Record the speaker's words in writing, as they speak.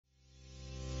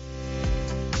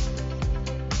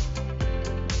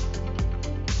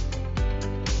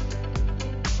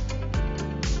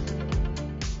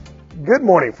Good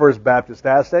morning, First Baptist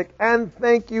Aztec, and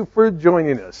thank you for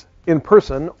joining us in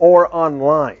person or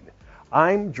online.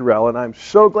 I'm Jarrell, and I'm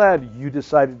so glad you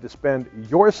decided to spend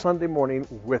your Sunday morning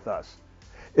with us.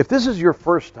 If this is your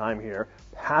first time here,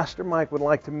 Pastor Mike would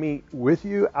like to meet with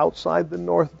you outside the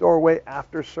north doorway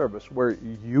after service, where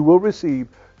you will receive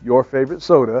your favorite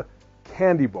soda,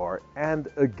 candy bar, and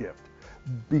a gift.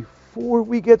 Before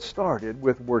we get started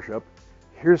with worship,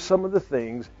 here's some of the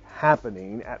things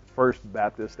happening at First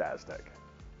Baptist Aztec.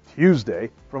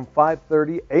 Tuesday from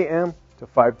 5:30 a.m. to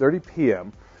 5:30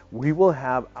 p.m., we will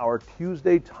have our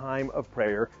Tuesday time of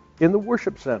prayer in the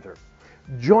worship center.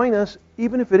 Join us,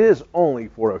 even if it is only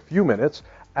for a few minutes,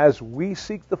 as we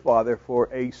seek the Father for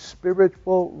a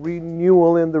spiritual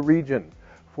renewal in the region,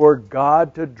 for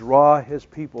God to draw His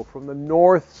people from the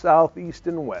north, south, east,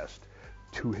 and west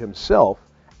to Himself,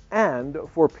 and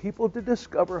for people to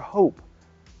discover hope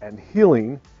and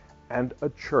healing and a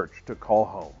church to call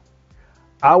home.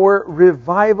 Our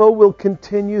revival will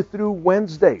continue through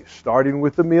Wednesday, starting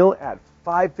with the meal at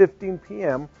 5:15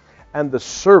 p.m. and the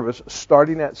service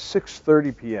starting at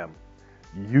 6:30 p.m.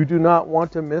 You do not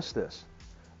want to miss this.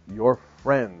 Your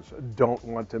friends don't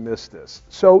want to miss this.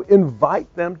 So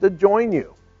invite them to join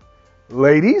you.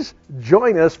 Ladies,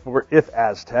 join us for If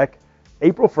Aztec,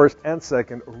 April 1st and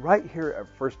 2nd, right here at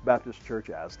First Baptist Church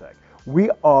Aztec.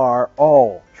 We are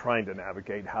all trying to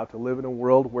navigate how to live in a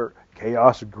world where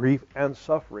chaos, grief, and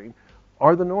suffering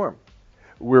are the norm.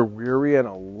 We're weary, and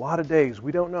a lot of days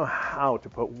we don't know how to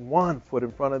put one foot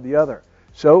in front of the other.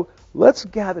 So let's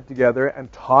gather together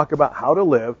and talk about how to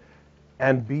live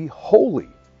and be holy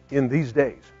in these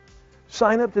days.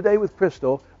 Sign up today with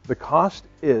Crystal. The cost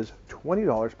is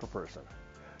 $20 per person.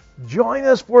 Join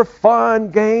us for fun,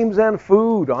 games, and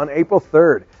food on April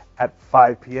 3rd at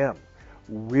 5 p.m.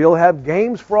 We'll have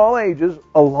games for all ages,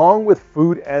 along with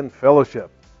food and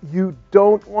fellowship. You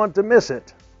don't want to miss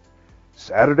it.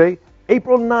 Saturday,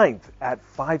 April 9th at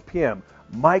 5 p.m.,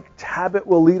 Mike Tabbitt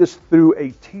will lead us through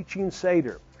a teaching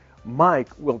Seder. Mike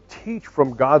will teach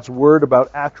from God's Word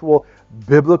about actual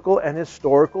biblical and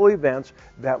historical events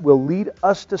that will lead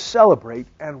us to celebrate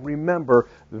and remember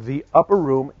the upper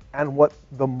room and what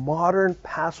the modern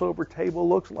Passover table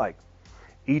looks like.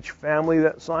 Each family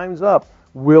that signs up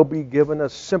will be given a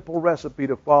simple recipe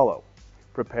to follow,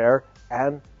 prepare,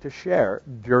 and to share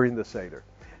during the Seder.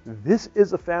 This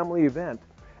is a family event,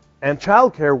 and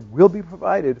childcare will be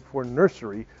provided for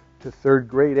nursery to 3rd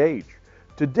grade age.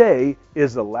 Today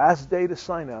is the last day to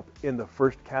sign up in the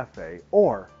First Cafe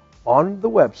or on the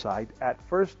website at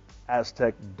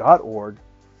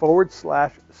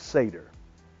firstaztec.org/Seder.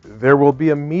 There will be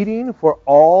a meeting for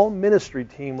all ministry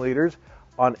team leaders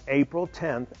on April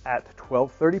 10th at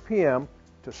 12:30 p.m.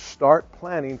 to start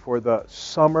planning for the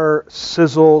Summer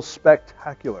Sizzle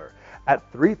Spectacular.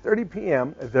 At 3:30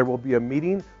 p.m., there will be a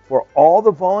meeting for all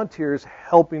the volunteers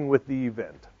helping with the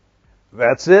event.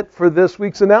 That's it for this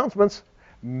week's announcements.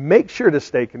 Make sure to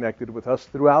stay connected with us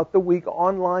throughout the week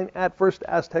online at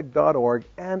firstaztec.org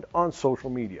and on social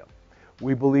media.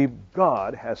 We believe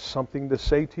God has something to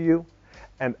say to you,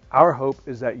 and our hope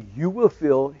is that you will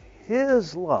feel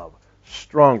His love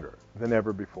stronger than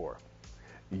ever before.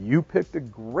 You picked a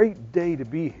great day to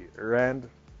be here, and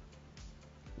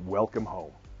welcome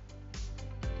home.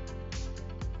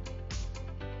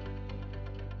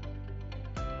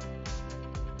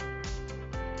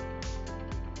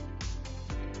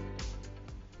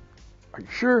 Are you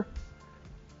sure?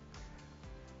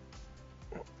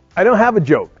 I don't have a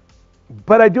joke,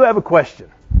 but I do have a question.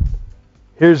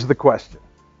 Here's the question.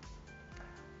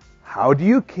 How do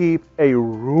you keep a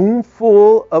room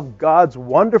full of God's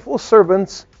wonderful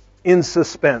servants in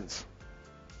suspense?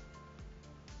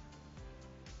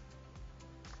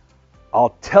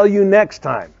 I'll tell you next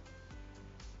time.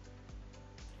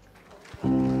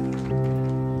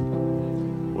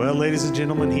 Well, ladies and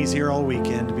gentlemen, he's here all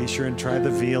weekend. Be sure and try the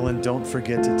veal, and don't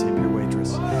forget to tip your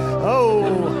waitress. Oh,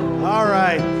 all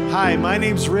right. Hi, my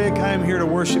name's Rick. I'm here to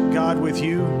worship God with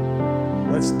you.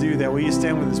 Let's do that. Will you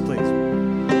stand with us, please?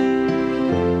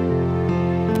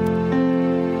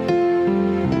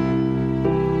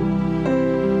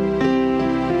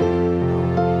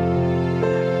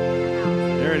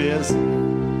 There it is.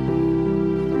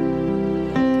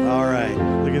 All right.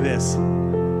 Look at this.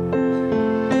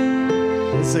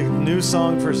 It's a new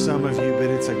song for some of you, but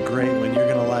it's a great one. You're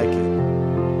going to like it.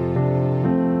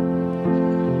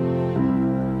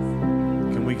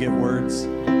 Can we get words?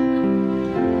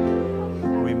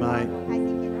 We might.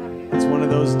 It's one of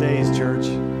those days, church.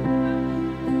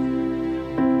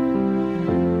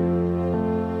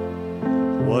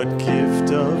 What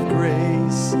gift of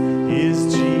grace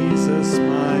is Jesus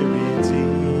my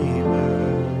Redeemer?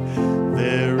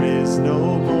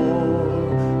 no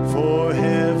more for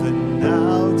heaven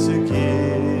now to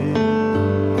give.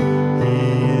 He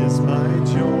is my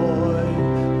joy,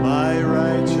 my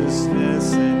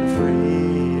righteousness and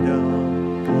freedom,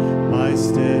 my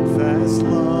steadfast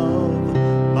love,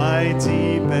 my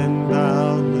deep and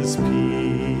boundless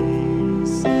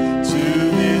peace. To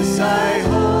this I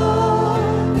hold,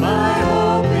 my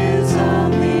hope is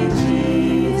only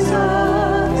Jesus,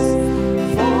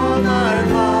 for my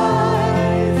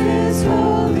life is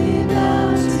wholly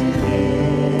bound to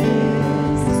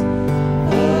His.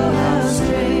 Oh, how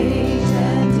strange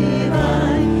and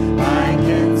divine, I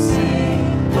can sing,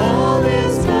 all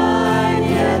is mine,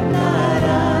 yet not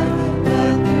I,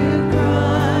 but through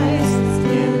Christ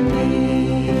in me.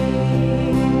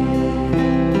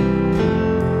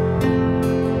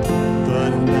 The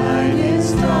night is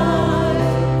dark,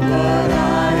 but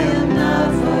I am not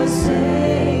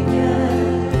forsaken,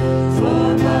 for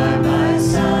by my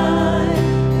side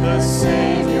the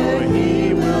Savior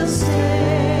He will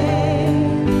stay.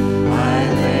 I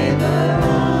labor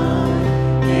on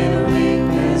in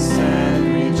weakness and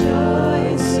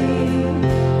rejoicing,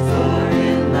 for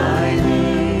in my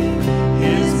need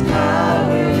His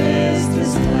power is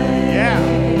displayed.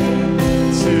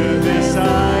 To this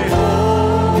I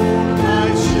hold, my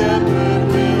shepherd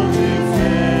will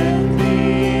defend me,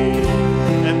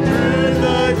 and through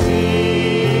the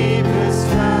deepest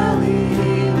valley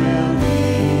He will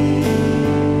lead.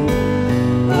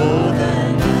 Oh, the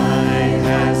night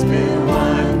has been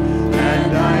won,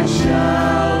 and I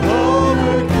shall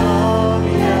overcome,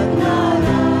 yet not I,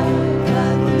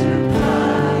 but through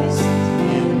Christ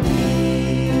in me.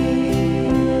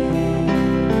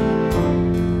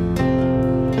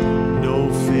 No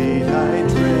fate I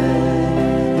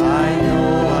dread, I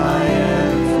know I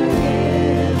am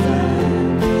forgiven.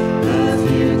 The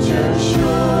future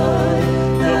sure,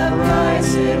 the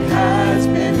price it has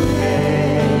been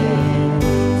paid.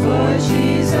 For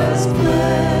Jesus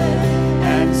bled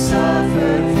and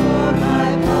suffered for my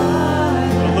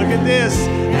pardon. Look at this.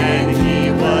 And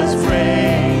He was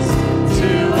raised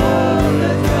to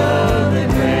overthrow the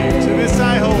grave. To this I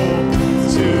hold,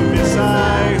 to this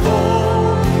I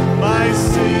hold, my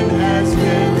sin has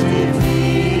been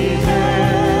defeated.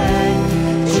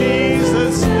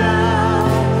 Jesus now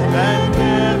and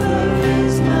ever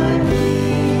is my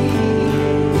peace.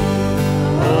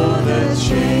 Oh, the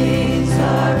chains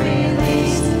are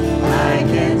released, I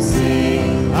can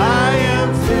sing, I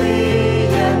am free,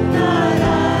 yet not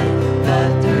I, but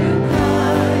through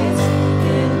Christ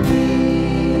in me.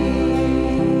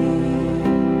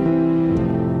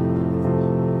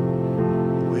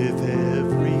 With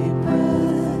every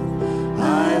breath, I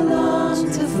long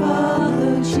to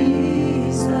follow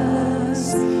Jesus,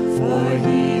 for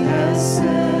He has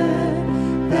said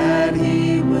that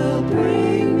He will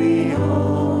bring me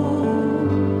home.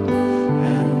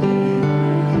 And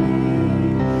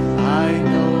I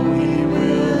know He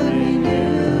will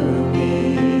renew me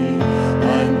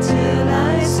until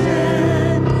I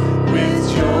stand with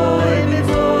joy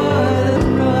before the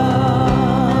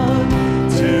throne.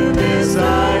 To this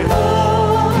I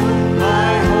hold,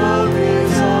 my hope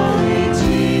is only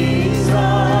Jesus.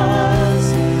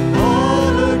 All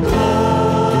the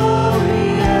glory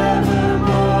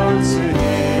evermore to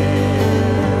Him.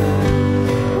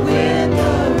 When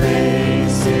the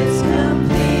race is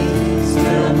complete,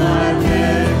 still my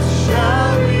lips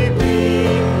shall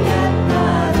repeat, yet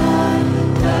not I,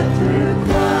 but through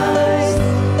Christ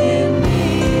in me.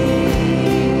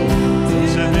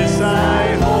 To this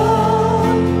I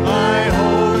hold, my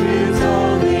hope is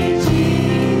only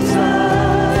Jesus.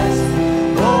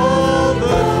 All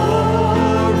the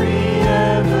glory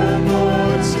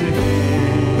evermore to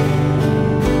Him.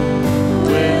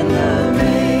 When the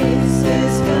race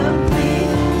is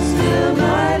complete, still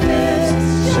my lips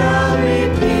shall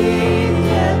repeat,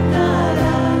 yet not I,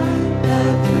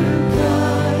 but through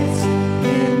Christ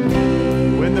in me.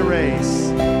 When the race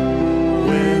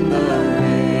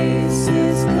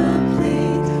is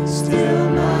complete, still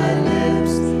my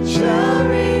lips shall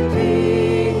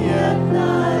repeat, yet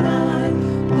not I,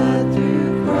 but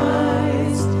through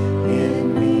Christ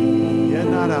in me. Yet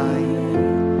not I,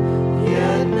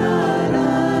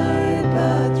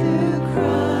 but through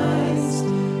Christ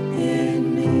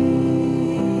in me.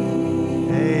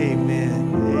 Amen.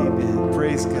 Amen.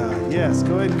 Praise God. Yes,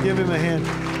 go ahead and give Him a hand.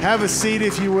 Have a seat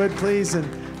if you would, please, and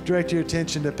direct your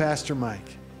attention to Pastor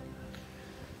Mike.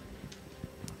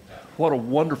 What a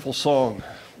wonderful song.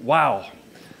 Wow.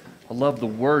 I love the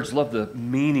words, love the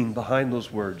meaning behind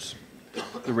those words.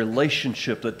 The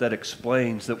relationship that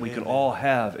explains that we can all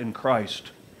have in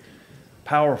Christ.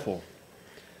 Powerful.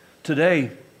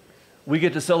 Today, we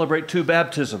get to celebrate 2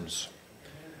 baptisms.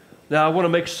 Now, I want to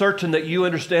make certain that you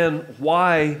understand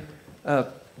why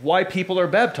people are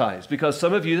baptized, because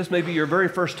some of you, this may be your very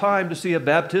first time to see a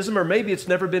baptism, or maybe it's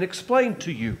never been explained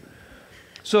to you.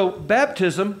 So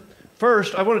baptism,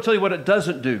 first, I want to tell you what it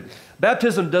doesn't do.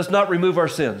 Baptism does not remove our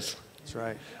sins. That's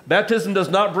right. Baptism does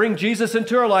not bring Jesus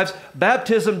into our lives.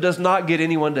 Baptism does not get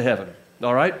anyone to heaven.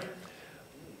 All right?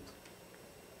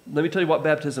 Let me tell you what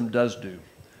baptism does do.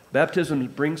 Baptism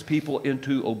brings people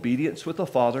into obedience with the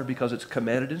Father because it's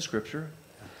commanded in Scripture.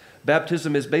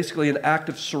 Baptism is basically an act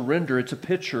of surrender. It's a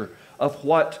picture of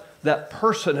what that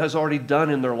person has already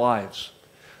done in their lives.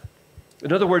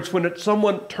 In other words, when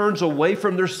someone turns away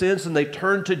from their sins and they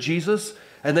turn to Jesus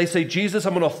and they say, Jesus,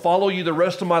 I'm going to follow you the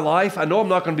rest of my life. I know I'm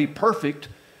not going to be perfect,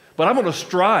 but I'm going to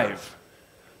strive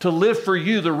to live for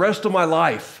you the rest of my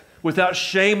life without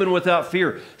shame and without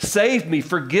fear. Save me,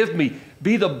 forgive me,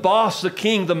 be the boss, the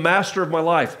king, the master of my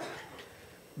life.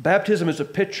 Baptism is a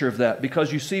picture of that,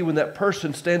 because you see, when that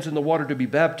person stands in the water to be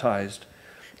baptized,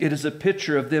 it is a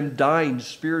picture of them dying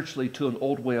spiritually to an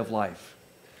old way of life.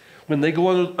 When they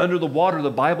go under the water,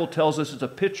 the Bible tells us it's a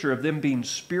picture of them being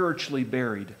spiritually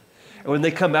buried. And when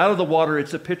they come out of the water,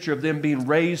 it's a picture of them being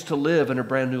raised to live in a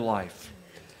brand new life.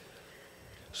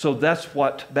 So that's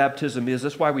what baptism is.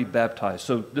 That's why we baptize.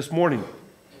 So this morning,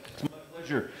 it's my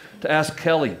pleasure to ask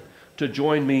Kelly to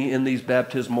join me in these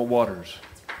baptismal waters.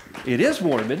 It is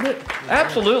warm, isn't it?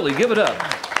 Absolutely. Give it up.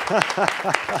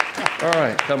 All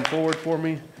right. Come forward for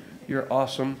me. You're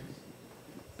awesome.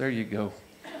 There you go.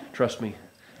 Trust me.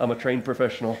 I'm a trained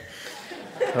professional.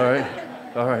 All right.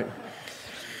 All right.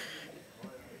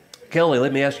 Kelly,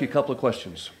 let me ask you a couple of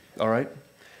questions. All right.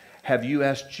 Have you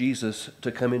asked Jesus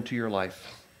to come into your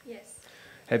life? Yes.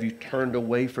 Have you turned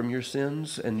away from your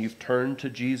sins and you've turned to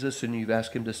Jesus and you've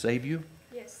asked him to save you?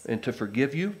 Yes. And to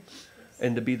forgive you? Yes.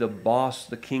 And to be the boss,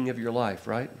 the king of your life,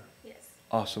 right? Yes.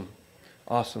 Awesome.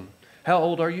 Awesome. How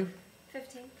old are you?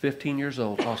 15. 15 years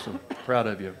old. Awesome. Proud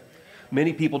of you.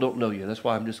 Many people don't know you. That's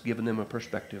why I'm just giving them a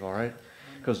perspective, all right?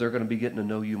 Because they're going to be getting to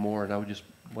know you more, and I would just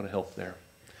want to help there.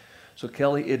 So,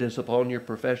 Kelly, it is upon your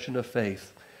profession of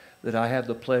faith that I have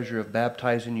the pleasure of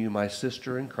baptizing you, my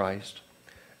sister in Christ,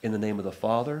 in the name of the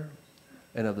Father,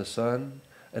 and of the Son,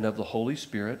 and of the Holy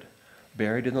Spirit,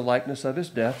 buried in the likeness of his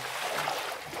death,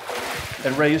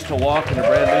 and raised to walk in a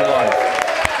brand new life.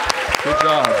 Good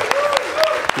job.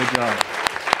 Good job.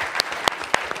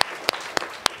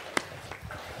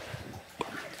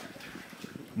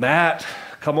 Matt,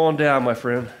 come on down, my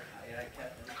friend.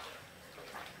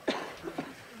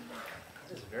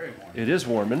 It's very warm. It is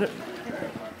warm, isn't it?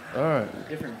 All right.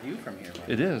 Different view from here.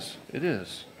 It is. It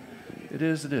is. It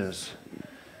is. It is.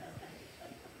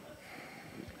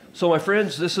 So, my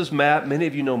friends, this is Matt. Many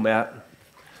of you know Matt.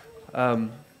 Hi,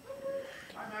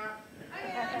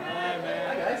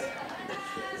 guys.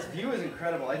 This view is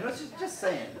incredible. I was just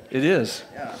saying. It is.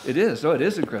 Yeah. It is. No, it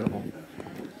is incredible.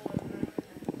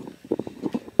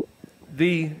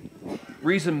 The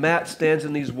reason Matt stands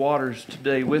in these waters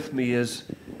today with me is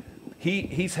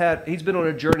he's been on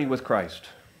a journey with Christ,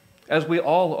 as we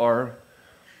all are.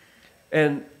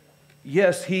 And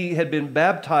yes, he had been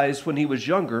baptized when he was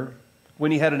younger,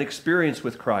 when he had an experience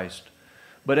with Christ.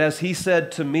 But as he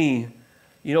said to me,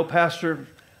 you know, Pastor,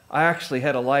 I actually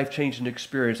had a life-changing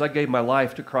experience. I gave my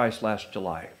life to Christ last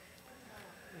July.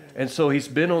 And so he's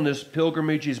been on this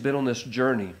pilgrimage, he's been on this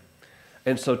journey.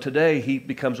 And so today he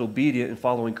becomes obedient in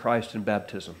following Christ in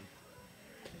baptism.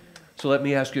 So let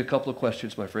me ask you a couple of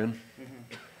questions, my friend.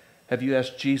 Mm-hmm. Have you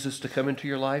asked Jesus to come into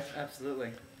your life? Absolutely.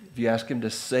 Have you asked him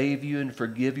to save you and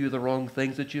forgive you the wrong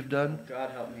things that you've done? God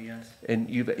help me, yes. And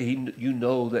you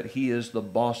know that he is the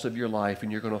boss of your life,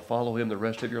 and you're going to follow him the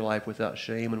rest of your life without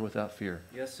shame and without fear.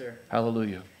 Yes, sir.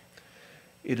 Hallelujah.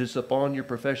 It is upon your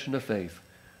profession of faith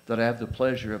that I have the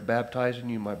pleasure of baptizing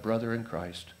you, my brother in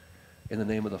Christ, in the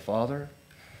name of the Father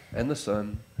and the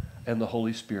Son and the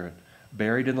Holy Spirit,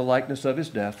 buried in the likeness of his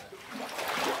death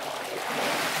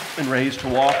and raised to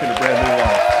walk in a brand new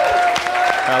life.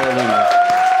 Hallelujah.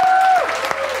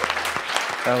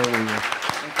 Hallelujah.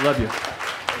 Love you.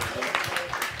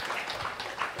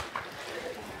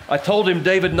 I told him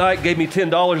David Knight gave me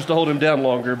 $10 to hold him down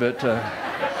longer, but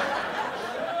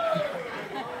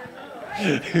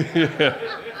yeah.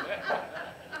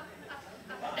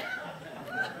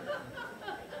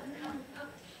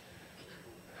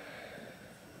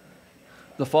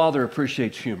 The Father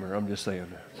appreciates humor, I'm just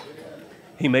saying.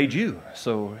 He made you,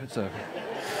 so it's a...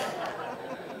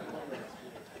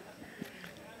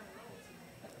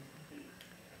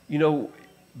 You know,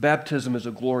 baptism is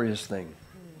a glorious thing.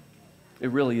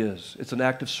 It really is. It's an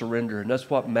act of surrender, and that's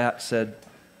what Matt said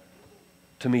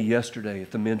to me yesterday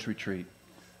at the men's retreat.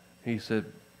 He said,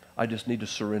 I just need to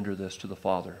surrender this to the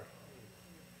Father.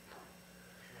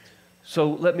 So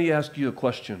let me ask you a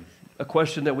question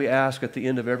that we ask at the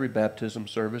end of every baptism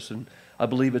service, and I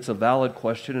believe it's a valid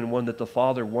question and one that the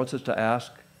Father wants us to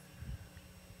ask,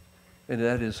 and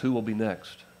that is, who will be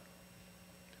next?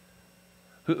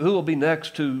 Who will be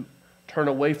next to turn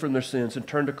away from their sins and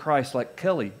turn to Christ like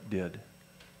Kelly did?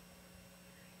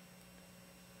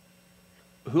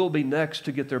 Who will be next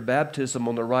to get their baptism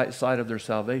on the right side of their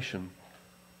salvation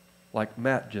like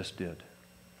Matt just did?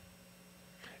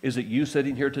 Is it you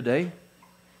sitting here today?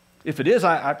 If it is,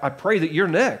 I pray that you're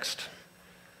next.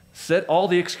 Set all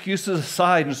the excuses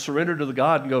aside and surrender to the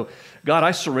God and go, God,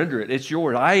 I surrender it. It's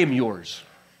yours. I am yours.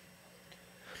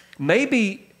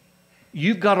 Maybe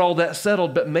you've got all that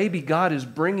settled, but maybe God is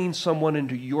bringing someone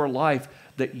into your life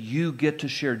that you get to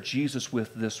share Jesus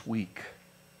with this week.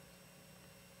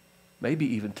 Maybe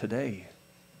even today.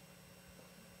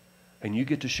 And you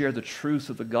get to share the truth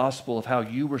of the gospel of how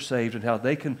you were saved and how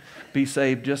they can be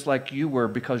saved just like you were,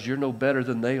 because you're no better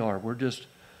than they are. We're just,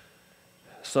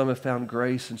 some have found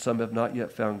grace and some have not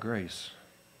yet found grace.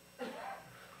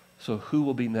 So who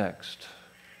will be next?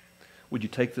 Would you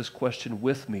take this question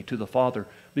with me to the Father?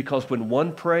 Because when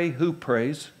one pray, who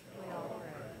prays? We all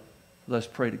pray. Let's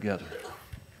pray together.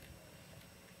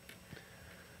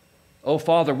 Oh,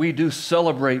 Father, we do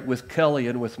celebrate with Kelly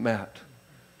and with Matt.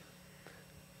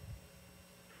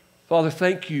 Father,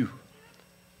 thank you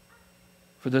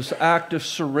for this act of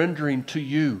surrendering to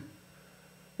you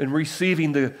and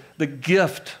receiving the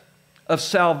gift of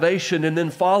salvation and then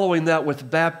following that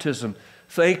with baptism.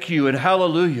 Thank you and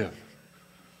hallelujah.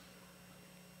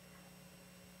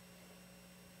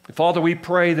 Father, we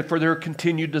pray that for their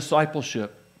continued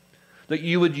discipleship, that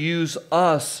you would use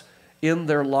us in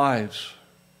their lives.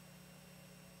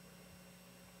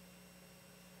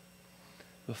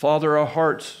 Father, our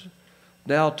hearts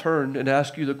now turn and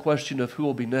ask you the question of who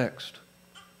will be next.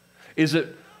 Is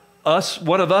it us,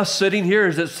 one of us sitting here?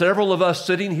 Is it several of us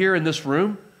sitting here in this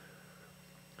room?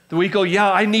 That we go, yeah,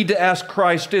 I need to ask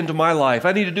Christ into my life.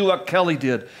 I need to do what Kelly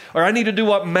did. Or I need to do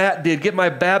what Matt did. Get my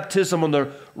baptism on the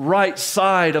right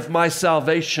side of my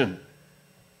salvation.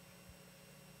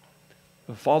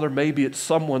 But Father, maybe it's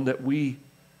someone that we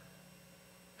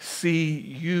see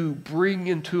you bring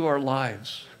into our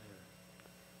lives.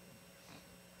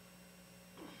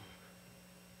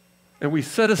 And we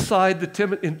set aside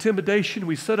the intimidation,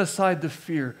 we set aside the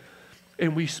fear,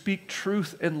 and we speak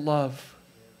truth and love.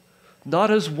 Not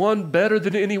as one better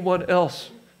than anyone else,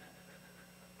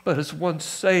 but as one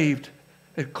saved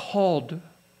and called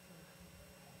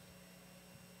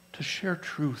to share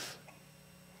truth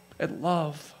and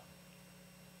love.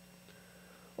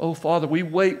 Oh, Father, we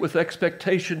wait with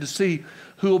expectation to see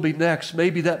who will be next.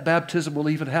 Maybe that baptism will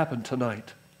even happen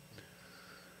tonight.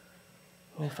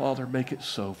 Oh, Father, make it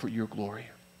so for your glory.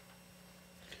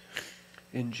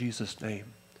 In Jesus' name,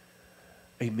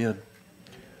 amen.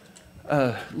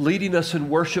 Leading us in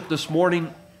worship this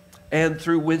morning and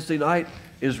through Wednesday night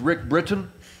is Rick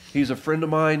Britton. He's a friend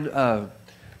of mine.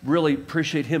 Really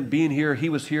appreciate him being here. He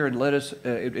was here and led us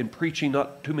in preaching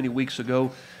not too many weeks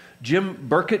ago. Jim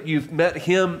Burkett, you've met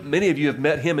him. Many of you have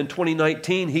met him in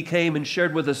 2019. He came and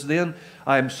shared with us then.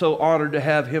 I am so honored to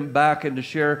have him back and to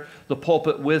share the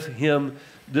pulpit with him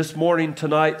this morning,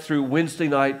 tonight, through Wednesday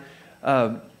night.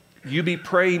 You be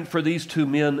praying for these two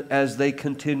men as they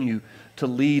continue to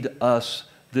lead us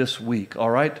this week. All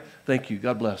right? Thank you.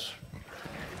 God bless.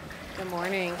 Good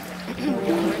morning. Good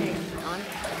morning.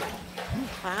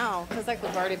 Wow, feels like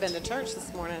we've already been to church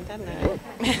this morning, doesn't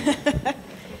it?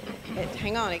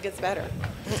 Hang on, it gets better.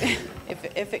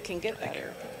 if it can get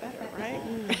better, it's better, right?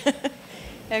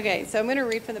 Okay, so I'm going to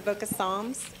read from the book of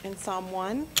Psalms in Psalm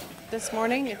 1 this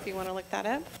morning, if you want to look that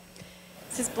up.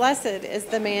 It says, "Blessed is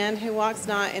the man who walks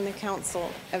not in the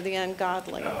counsel of the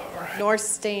ungodly, nor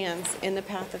stands in the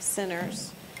path of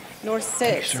sinners, nor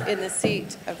sits in the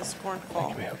seat of the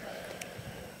scornful.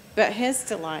 But his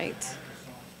delight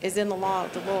is in the law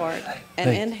of the Lord, and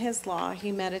in his law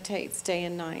he meditates day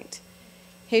and night.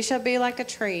 He shall be like a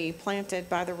tree planted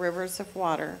by the rivers of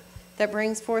water, that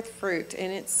brings forth fruit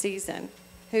in its season,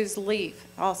 whose leaf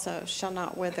also shall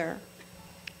not wither,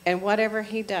 and whatever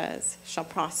he does shall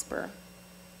prosper.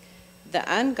 The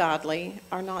ungodly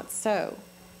are not so,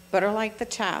 but are like the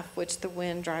chaff which the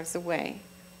wind drives away.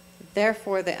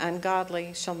 Therefore the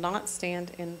ungodly shall not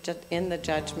stand in the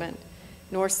judgment,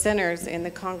 nor sinners in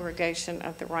the congregation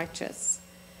of the righteous.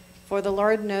 For the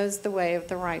Lord knows the way of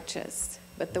the righteous,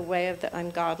 but the way of the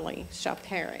ungodly shall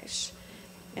perish."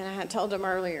 And I had told him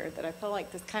earlier that I feel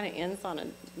like this kind of ends on a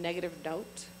negative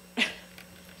note.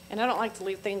 And I don't like to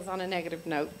leave things on a negative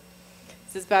note.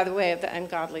 It says, by the way of the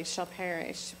ungodly shall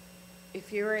perish.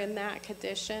 If you're in that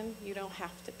condition, you don't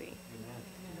have to be. Amen.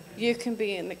 You can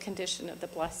be in the condition of the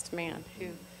blessed man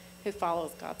who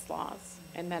follows God's laws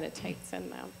and meditates in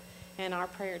them. And our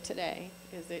prayer today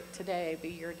is that today be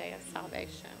your day of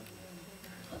salvation.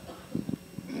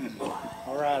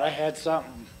 All right, I had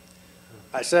something.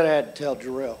 I said I had to tell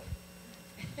Jarrell.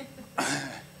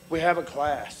 We have a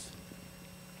class.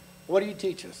 What do you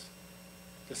teach us?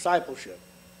 Discipleship.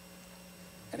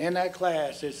 And in that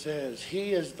class it says,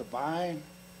 He is the vine,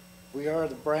 we are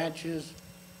the branches.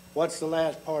 What's the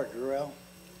last part, Jarrell?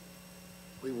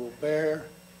 We will bear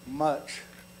much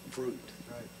fruit.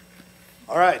 Right.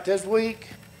 All right, this week,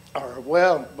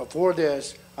 before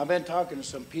this, I've been talking to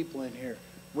some people in here.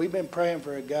 We've been praying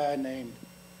for a guy named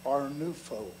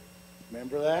Arnulfo.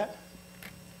 Remember that?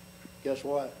 Guess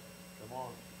what? Come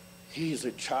on. He's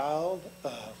a child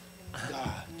of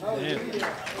God.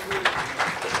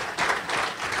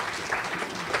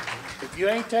 If you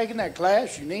ain't taking that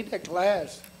class, you need that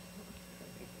class.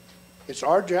 It's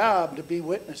our job to be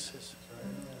witnesses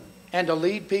and to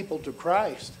lead people to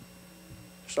Christ.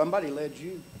 Somebody led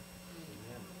you.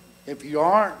 If you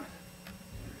aren't,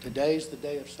 today's the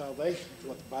day of salvation, is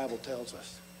what the Bible tells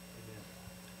us.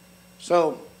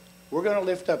 So we're going to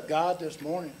lift up God this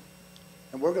morning,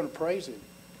 and we're going to praise Him.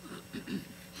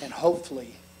 And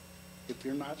hopefully, if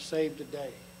you're not saved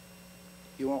today,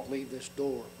 you won't leave this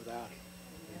door without Him.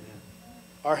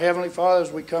 Our Heavenly Father,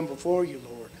 as we come before you,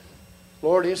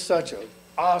 Lord, it's such an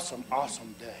awesome,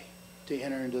 awesome day to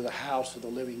enter into the house of the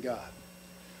living God.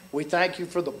 We thank you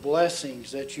for the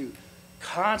blessings that you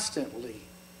constantly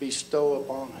bestow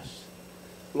upon us.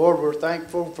 Lord, we're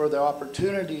thankful for the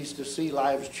opportunities to see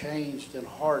lives changed and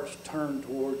hearts turned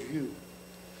towards you.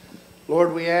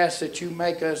 Lord, we ask that you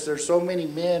make us, there's so many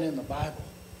men in the Bible,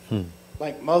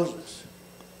 like Moses,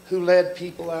 who led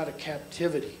people out of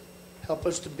captivity. Help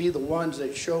us to be the ones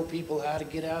that show people how to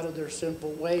get out of their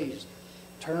sinful ways.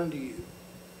 Turn to you.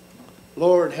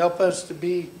 Lord, help us to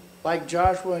be like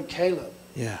Joshua and Caleb.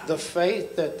 Yeah. The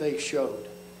faith that they showed,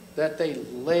 that they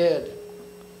led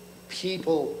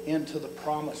people into the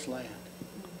promised land.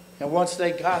 And once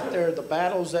they got there, the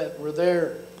battles that were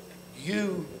there,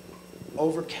 you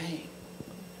overcame.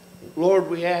 Lord,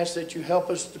 we ask that you help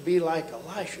us to be like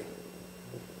Elisha,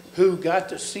 who got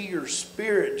to see your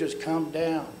spirit just come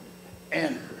down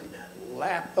and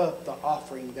lap up the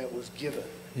offering that was given.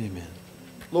 Amen.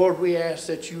 Lord, we ask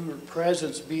that your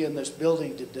presence be in this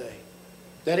building today,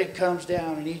 that it comes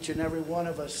down and each and every one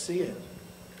of us see it.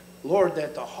 Lord,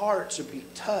 that the hearts would be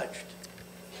touched.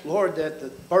 Lord, that the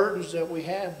burdens that we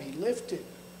have be lifted.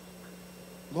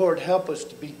 Lord, help us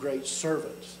to be great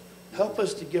servants. Help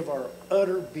us to give our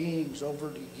utter beings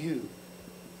over to you,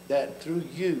 that through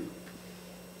you,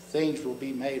 things will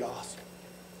be made awesome.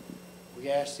 We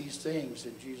ask these things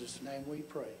in Jesus' name we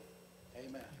pray.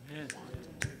 Amen. Amen.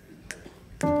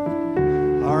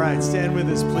 All right, stand with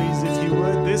us, please, if you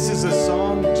would. This is a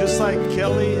song just like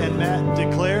Kelly and Matt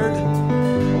declared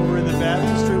over in the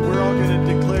baptistry. We're all going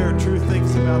to declare true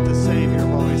things about the Savior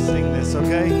while we sing this,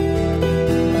 okay?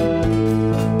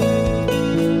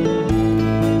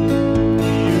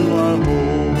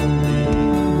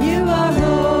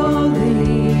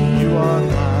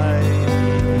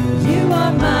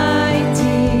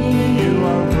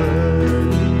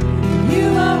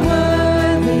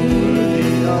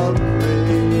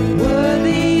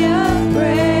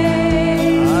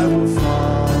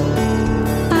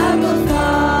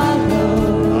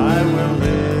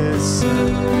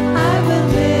 I will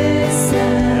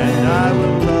listen.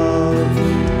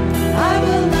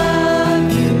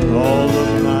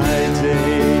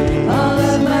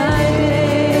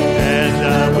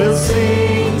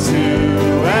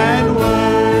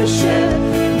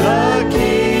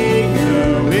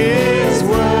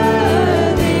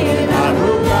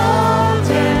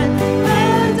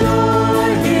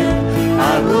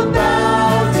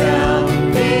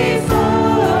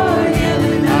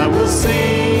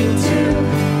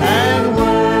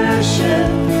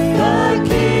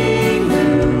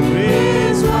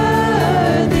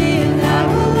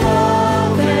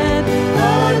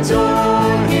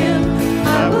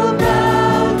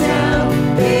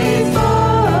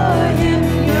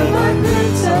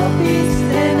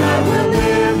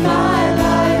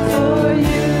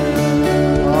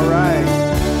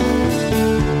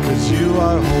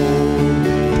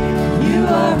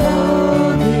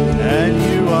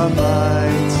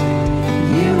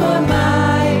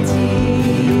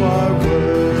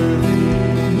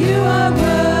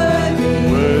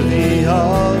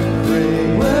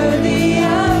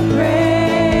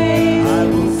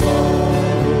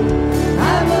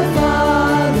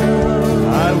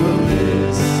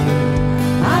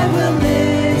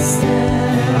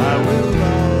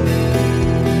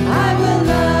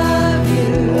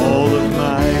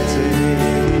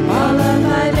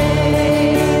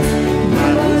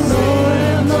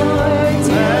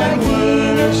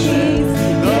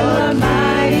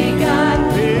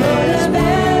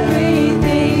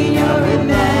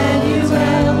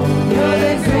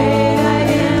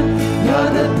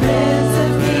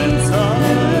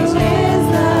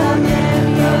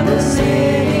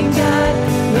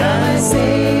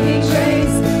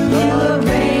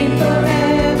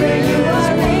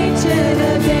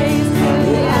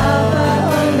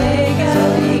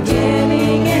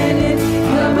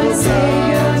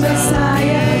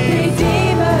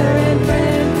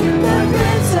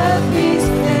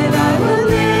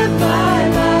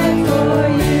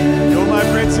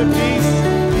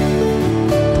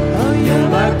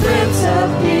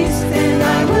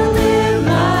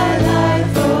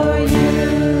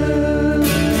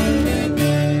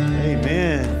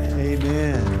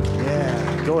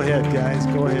 Go ahead, guys.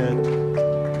 Go ahead.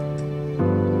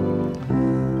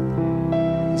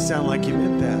 You sound like you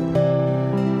meant that.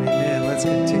 Amen. Let's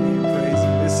continue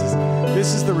praising.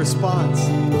 This is the response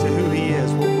to who He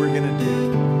is, what we're going to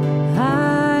do.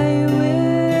 I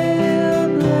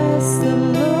will bless the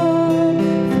Lord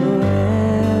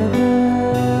forever.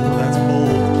 Oh, that's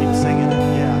bold. Keep singing it.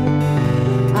 Yeah.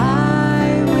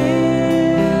 I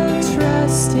will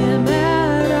trust Him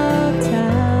at all times.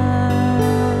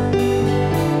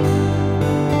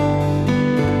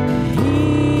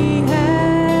 He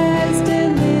has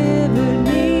delivered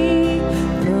me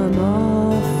from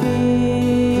all fear.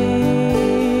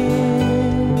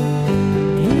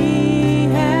 He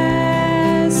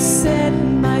has set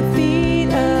my feet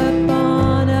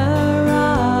upon a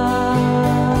rock,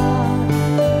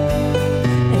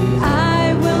 and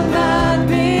I will not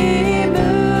be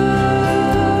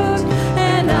moved.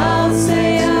 And I'll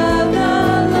say of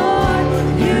the Lord,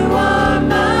 You are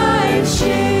my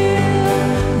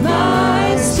shield,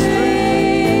 my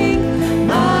strength,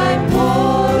 my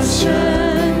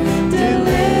portion,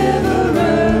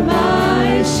 deliverer,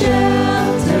 my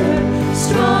shelter,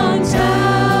 strong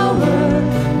tower,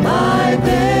 my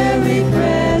very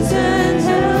present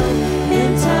help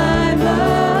in time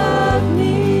of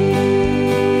need.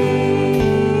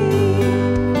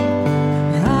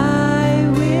 I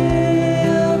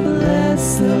will bless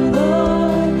the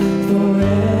Lord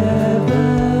forever.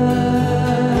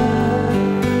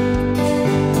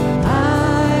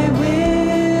 I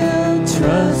will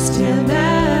trust Him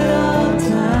at all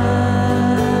times.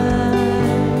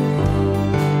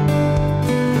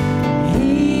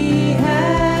 He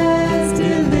has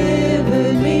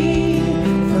delivered me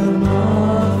from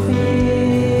all fear,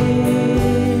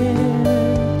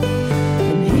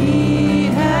 and He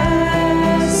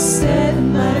has set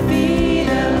my feet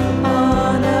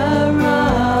upon a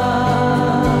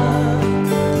rock,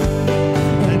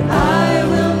 and I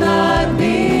will not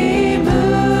be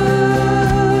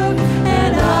moved.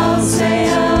 And I'll say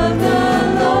of the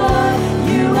Lord,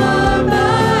 You are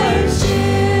my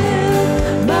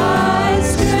shield, my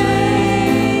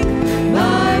strength,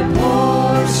 my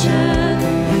portion,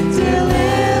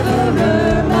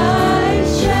 deliverer, my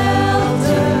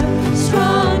shelter,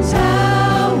 strong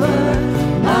tower,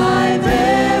 my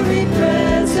very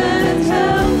present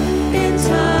help in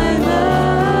time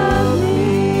of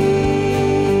need.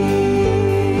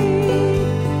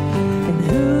 And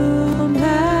whom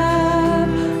have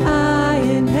I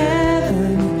in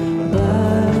heaven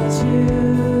but You?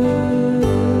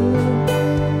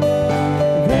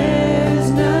 There's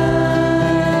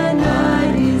none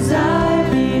I desire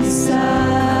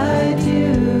beside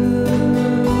You.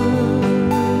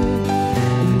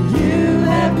 You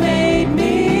have made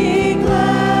me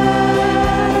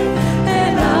glad,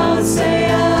 and I'll say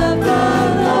of the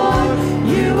Lord,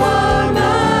 You are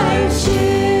my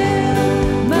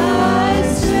shield, my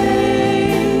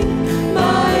strength,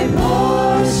 my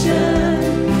portion,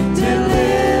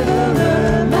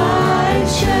 deliverer, my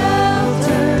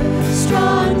shelter,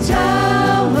 strong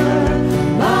tower,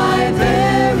 my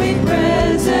very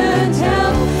present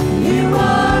help. You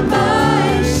are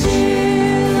my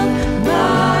shield,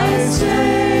 my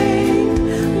strength,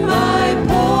 my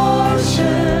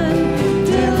portion,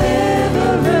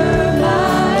 deliverer,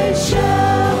 my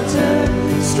shelter,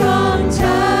 strong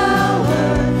tower,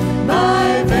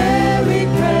 my very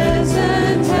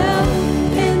present help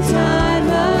in time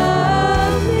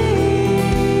of need.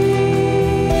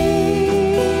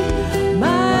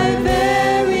 My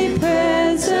very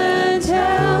present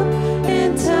help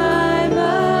in time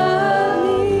of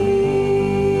need.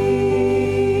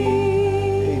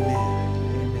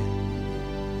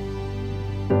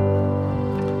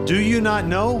 Amen. Do you not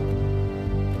know?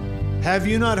 Have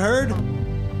you not heard?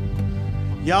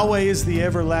 Yahweh is the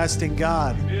everlasting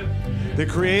God, the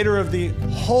creator of the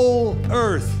whole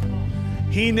earth.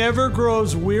 He never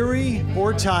grows weary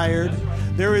or tired.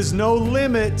 There is no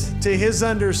limit to His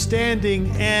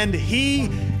understanding, and He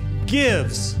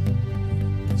gives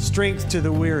strength to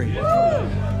the weary.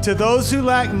 To those who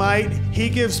lack might, He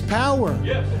gives power.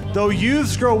 Though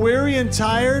youths grow weary and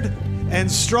tired,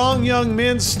 and strong young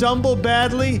men stumble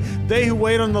badly, they who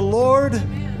wait on the Lord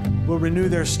will renew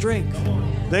their strength.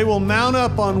 They will mount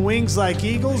up on wings like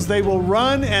eagles. They will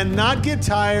run and not get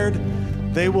tired.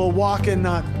 They will walk and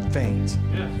not faint.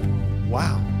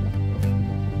 Wow.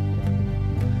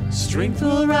 Strength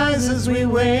will rise as we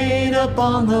wait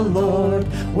upon the Lord.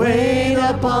 Wait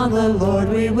upon the Lord.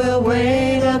 We will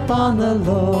wait upon the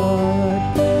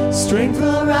Lord. Strength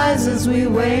will rise as we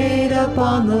wait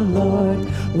upon the Lord.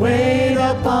 Wait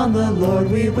upon the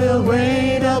Lord. We will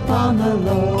wait upon the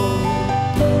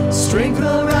Lord. Strength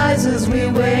will rise as we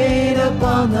wait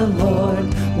upon the Lord.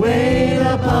 Wait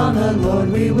upon the Lord.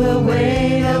 We will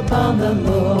wait upon the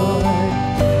Lord.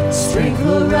 Strength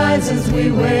will rise as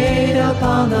we wait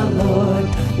upon the Lord.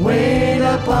 Wait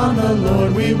upon the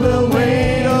Lord. We will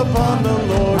wait upon the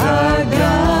Lord. Our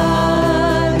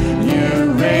God,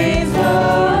 you reign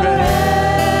forever.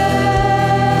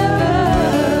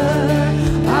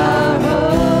 Our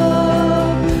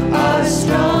hope, our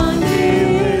strong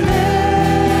deliverer.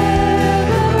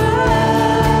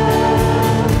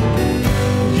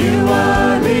 You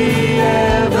are the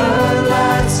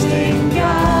everlasting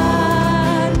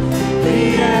God, the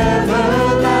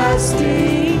everlasting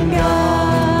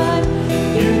God.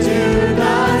 You do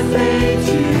not faint,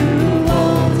 you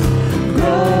won't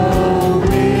grow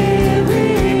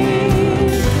weary.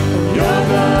 You're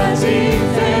the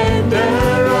defender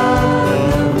of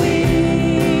the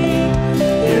weak.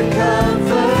 You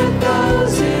comfort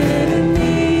those in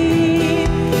need.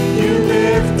 You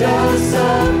lift us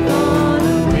up on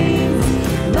wings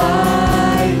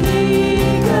like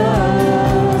eagles.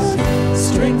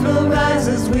 Strength will rise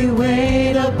as we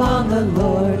wait upon the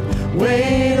Lord.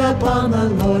 Wait upon the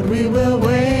Lord. We will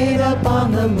wait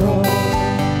upon the Lord.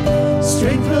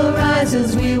 Strength will rise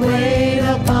as we wait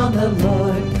upon the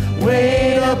Lord.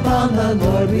 Wait upon the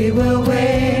Lord. We will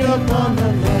wait upon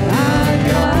the Lord. Our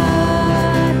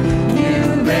God,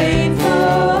 you reign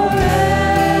forever.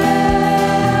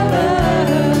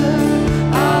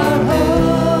 Our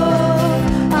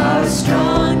hope, our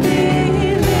strong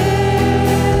deliverer.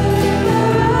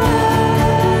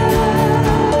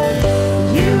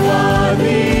 You are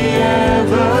the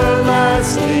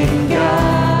everlasting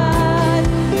God,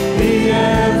 the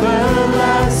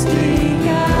everlasting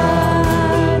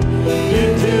God. You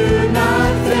do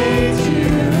not faint,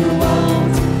 you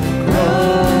won't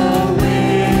grow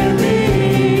weary.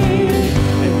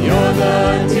 And you're the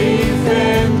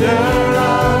defender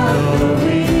of the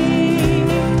weak.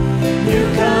 You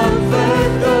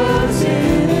comfort those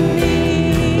in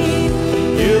need.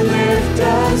 You lift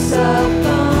us up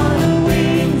on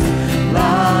wings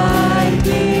like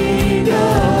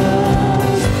eagles.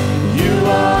 You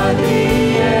are the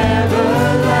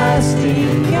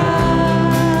everlasting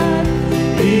God,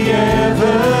 the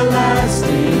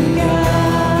everlasting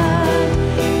God.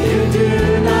 You do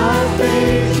not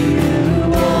faint, you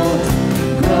won't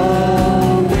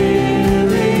grow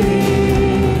weary.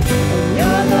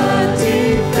 You're the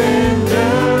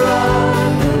defender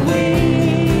of the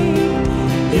weak.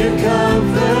 You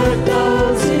comfort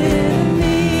those in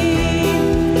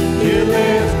need. You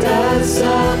lift us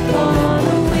up on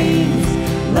wings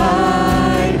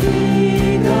like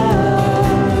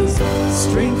eagles.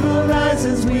 Strength will rise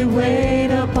as we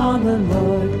wait upon the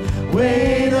Lord.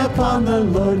 Wait upon the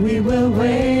Lord. We will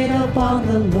wait upon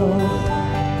the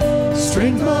Lord.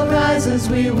 Strength will rise as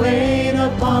we wait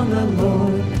upon the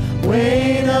Lord.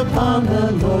 Wait upon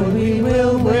the Lord. We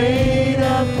will wait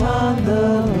upon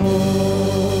the Lord.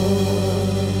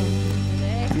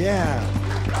 Yeah.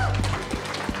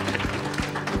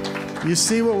 You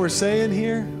see what we're saying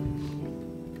here?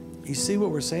 You see what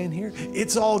we're saying here?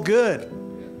 It's all good.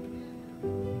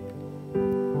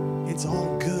 It's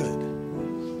all good.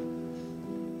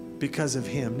 Because of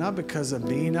Him. Not because of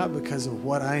me, not because of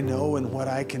what I know and what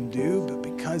I can do, but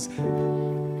because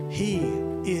He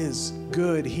is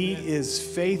good. He is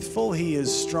faithful. He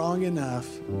is strong enough.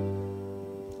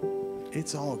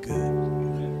 It's all good.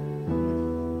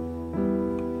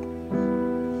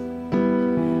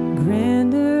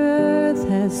 Grander earth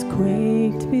has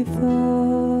quaked before,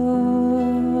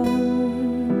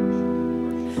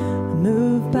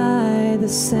 moved by the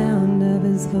sound of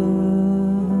His voice.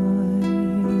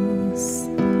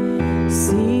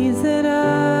 Seas that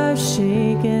are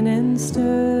shaken and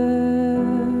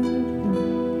stirred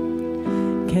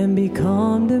can be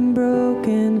calmed and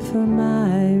broken for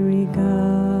my regard.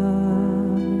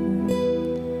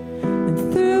 And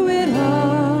through it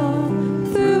all,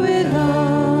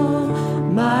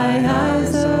 my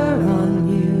eyes are on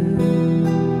you.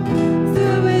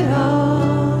 Through it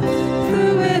all,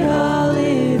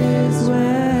 it is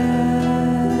well.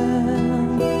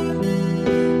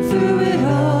 Through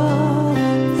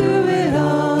it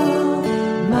all,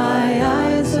 my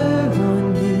eyes are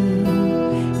on you,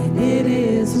 and it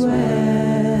is well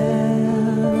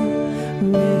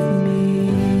with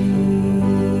me.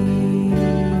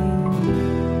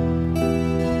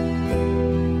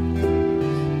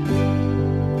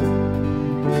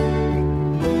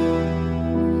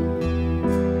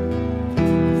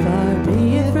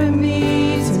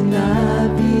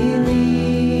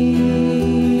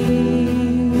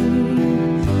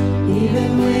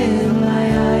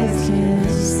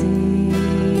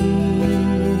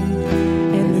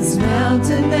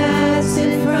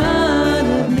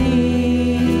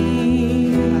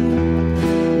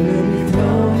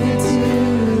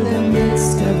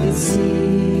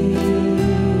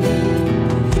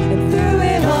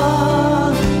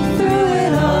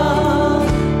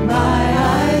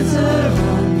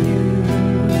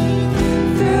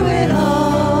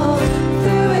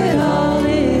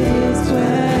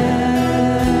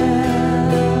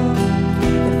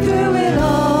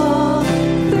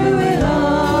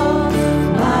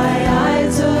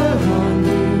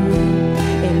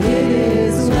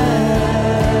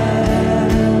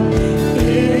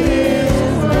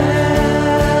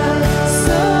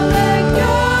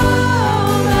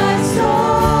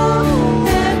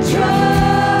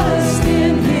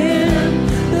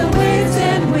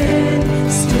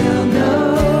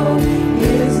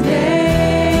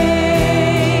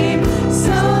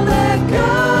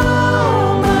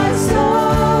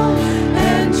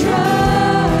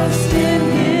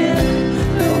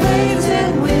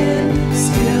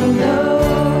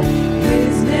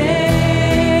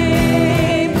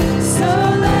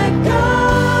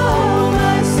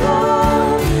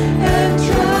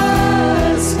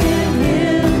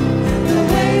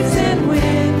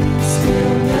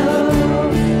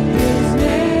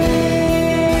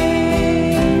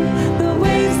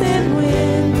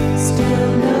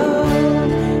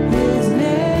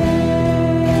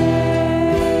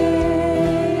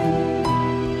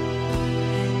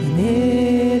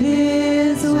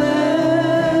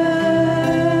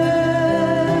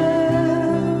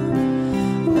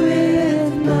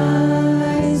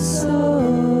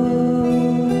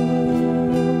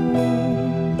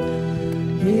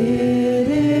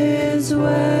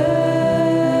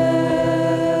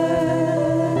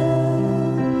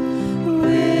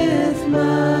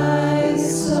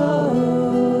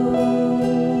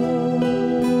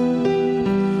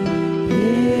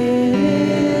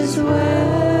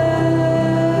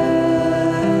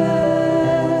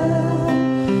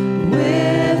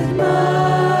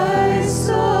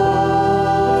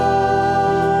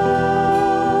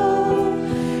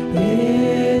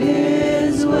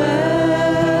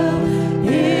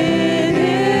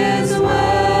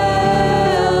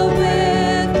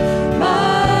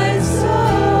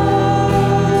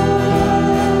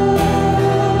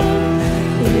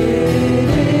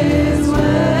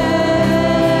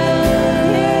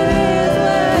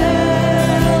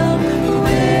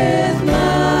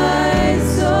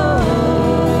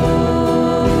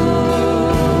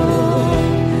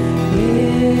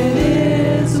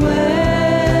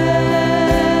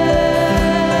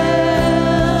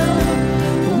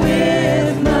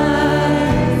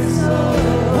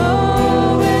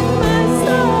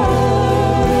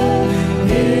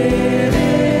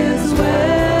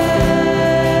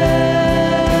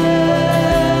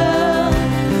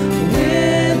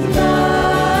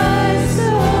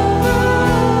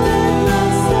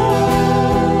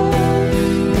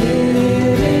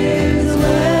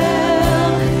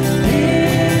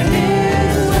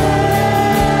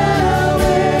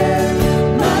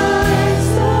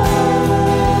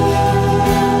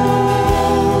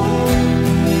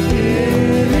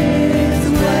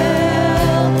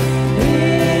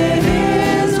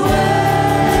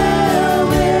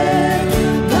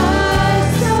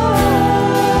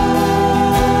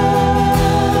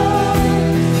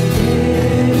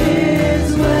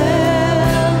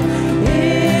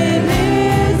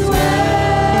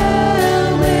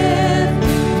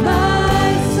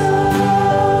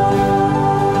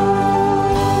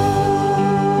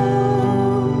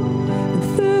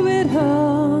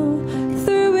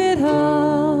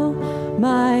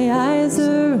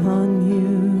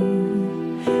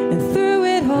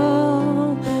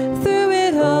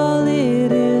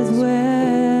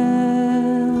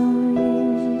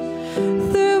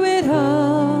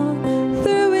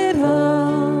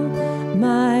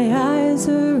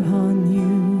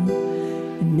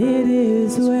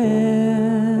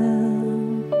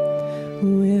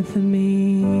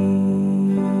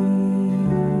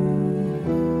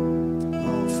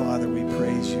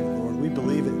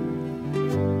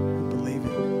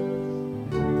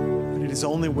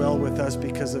 only well with us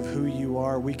because of who you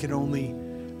are. We can only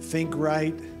think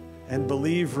right and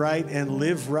believe right and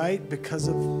live right because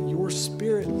of your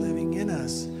Spirit living in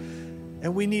us.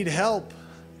 And we need help.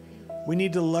 We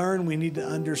need to learn. We need to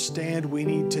understand. We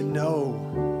need to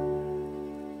know.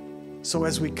 So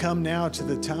as we come now to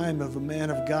the time of a man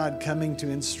of God coming to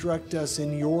instruct us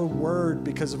in your word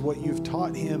because of what you've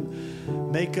taught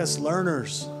him, make us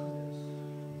learners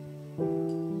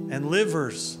and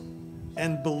livers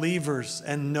and believers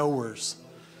and knowers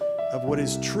of what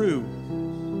is true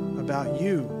about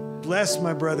you. Bless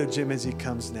my brother Jim as he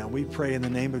comes now. We pray in the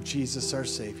name of Jesus, our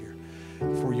Savior,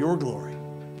 for your glory.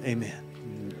 Amen.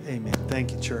 Amen.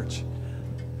 Thank you, church.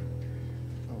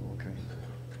 Oh, okay.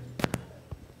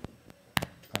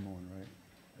 I'm on, right?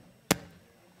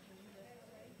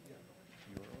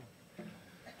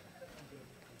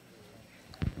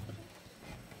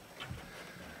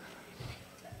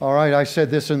 All right, I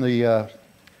said this in the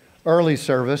early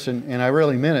service, and I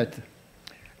really meant it.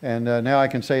 And now I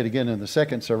can say it again in the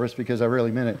second service because I really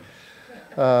meant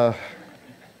it.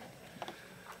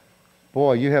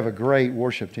 Boy, you have a great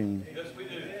worship team. Yes, we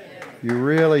do. You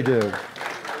really do.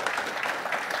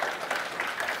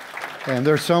 And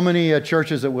there's so many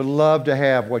churches that would love to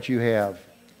have what you have.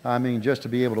 I mean, just to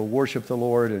be able to worship the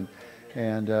Lord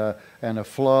and a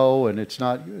flow, and it's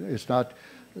not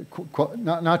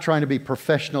trying to be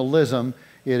professionalism.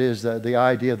 It is the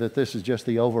idea that this is just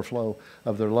the overflow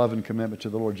of their love and commitment to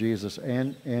the Lord Jesus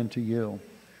and to you.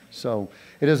 So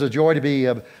it is a joy to be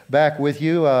back with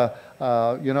you.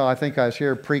 I think I was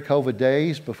here pre-COVID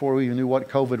days before we even knew what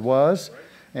COVID was.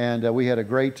 And we had a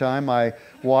great time. My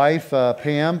wife,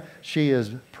 Pam, she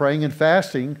is praying and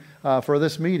fasting for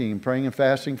this meeting, praying and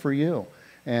fasting for you.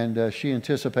 And she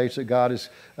anticipates that God is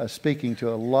speaking to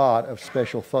a lot of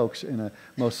special folks in a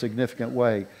most significant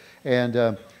way.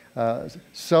 And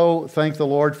so thank the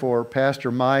Lord for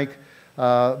Pastor Mike.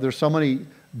 There's so many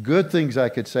good things I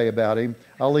could say about him.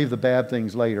 I'll leave the bad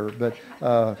things later.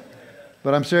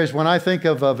 But I'm serious. When I think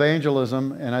of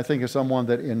evangelism and I think of someone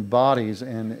that embodies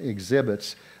and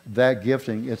exhibits that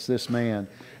gifting, it's this man.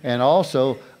 And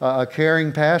also a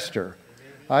caring pastor.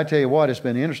 I tell you what, it's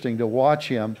been interesting to watch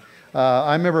him.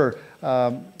 I remember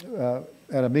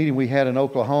at a meeting we had in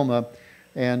Oklahoma,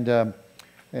 and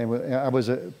I was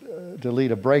to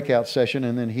lead a breakout session,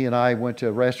 and then he and I went to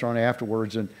a restaurant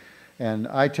afterwards, and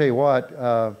I tell you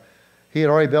what, he had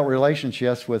already built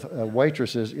relationships with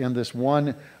waitresses in this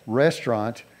one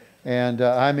restaurant, and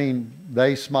I mean,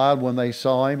 they smiled when they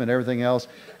saw him and everything else.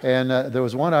 And there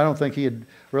was one I don't think he had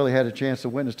really had a chance to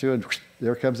witness to, and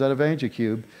there comes that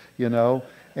EvangeCube,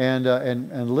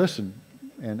 and listen.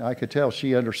 And I could tell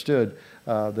she understood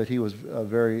that he was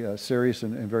very serious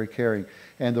and very caring.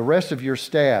 And the rest of your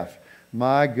staff,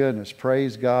 my goodness,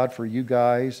 praise God for you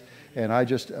guys. And I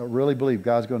just really believe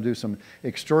God's going to do some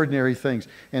extraordinary things.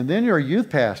 And then your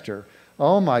youth pastor,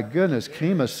 oh my goodness,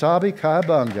 Kimasabi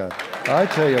Kaibunga. I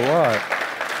tell you what,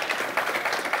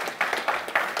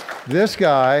 this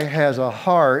guy has a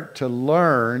heart to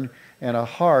learn and a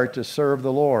heart to serve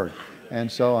the Lord. And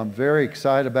so I'm very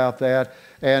excited about that.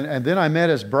 And then I met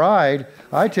his bride.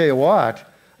 I tell you what,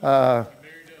 God,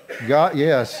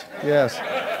 yes.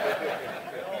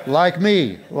 Like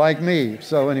me.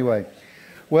 So anyway,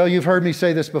 well, you've heard me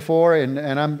say this before, and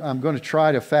I'm going to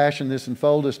try to fashion this and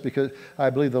fold this because I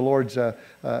believe the Lord's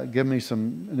given me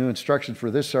some new instructions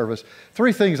for this service.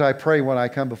 3 things I pray when I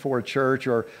come before a church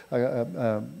or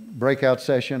a breakout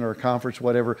session or a conference,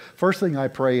 whatever. First thing I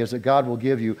pray is that God will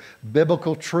give you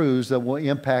biblical truths that will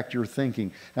impact your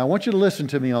thinking. Now, I want you to listen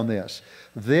to me on this.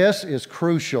 This is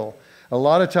crucial. A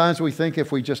lot of times we think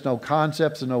if we just know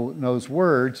concepts and knows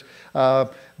words,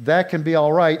 that can be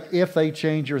all right if they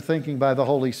change your thinking by the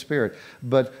Holy Spirit.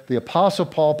 But the Apostle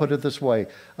Paul put it this way.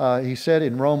 He said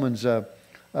in Romans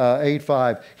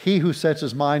 8:5, he who sets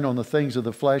his mind on the things of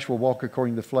the flesh will walk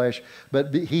according to the flesh,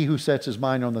 but he who sets his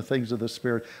mind on the things of the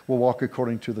Spirit will walk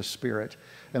according to the Spirit.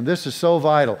 And this is so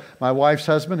vital. My wife's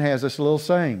husband has this little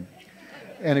saying,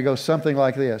 and it goes something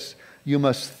like this. You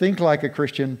must think like a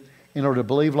Christian in order to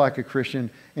believe like a Christian,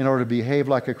 in order to behave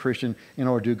like a Christian, in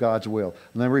order to do God's will.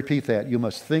 And then repeat that. You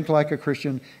must think like a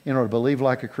Christian, in order to believe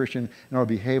like a Christian, in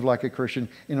order to behave like a Christian,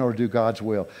 in order to do God's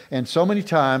will. And so many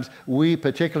times, we,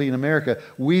 particularly in America,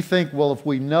 we think, well, if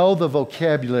we know the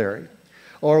vocabulary,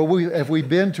 or if we've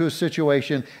been to a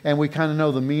situation and we kind of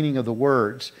know the meaning of the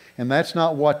words, and that's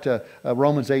not what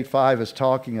Romans 8:5 is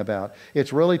talking about.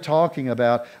 It's really talking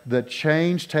about that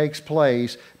change takes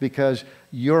place because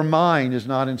your mind is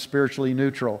not in spiritually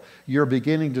neutral. You're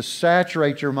beginning to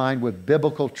saturate your mind with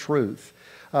biblical truth.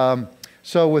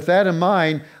 So with that in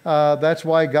mind, that's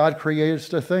why God created us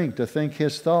to think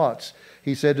His thoughts.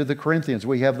 He said to the Corinthians,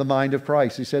 we have the mind of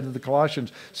Christ. He said to the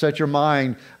Colossians, set your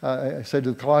mind, said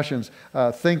to the Colossians,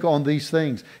 think on these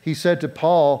things. He said to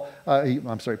Paul,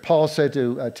 Paul said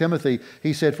to Timothy,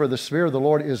 he said, for the Spirit of the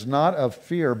Lord is not of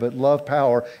fear, but love,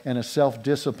 power, and a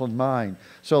self-disciplined mind.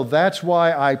 So that's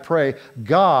why I pray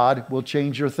God will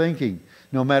change your thinking.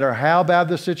 No matter how bad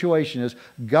the situation is,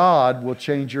 God will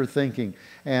change your thinking.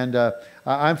 And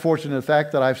I'm fortunate in the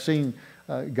fact that I've seen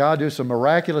God do some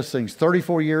miraculous things.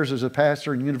 34 years as a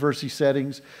pastor in university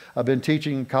settings. I've been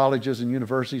teaching in colleges and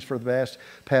universities for the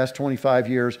past 25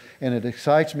 years, and it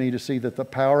excites me to see that the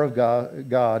power of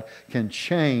God can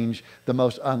change the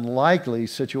most unlikely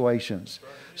situations.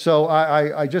 So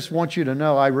I just want you to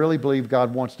know, I really believe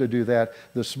God wants to do that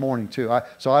this morning too.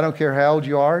 So I don't care how old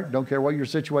you are, don't care what your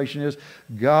situation is,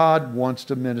 God wants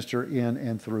to minister in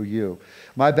and through you.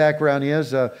 My background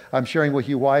is, I'm sharing with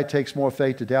you why it takes more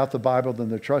faith to doubt the Bible than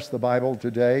to trust the Bible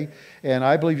today. And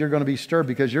I believe you're going to be stirred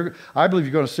because I believe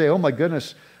you're going to say, oh my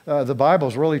goodness, the Bible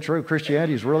is really true.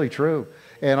 Christianity is really true.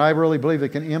 And I really believe it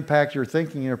can impact your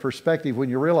thinking and your perspective when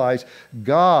you realize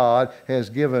God has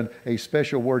given a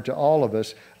special word to all of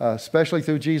us, especially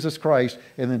through Jesus Christ,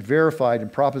 and then verified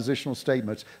in propositional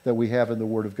statements that we have in the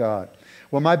Word of God.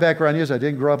 Well, my background is I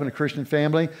didn't grow up in a Christian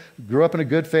family. Grew up in a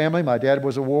good family. My dad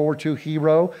was a World War II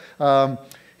hero.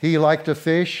 He liked to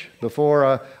fish. Before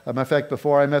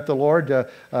I met the Lord,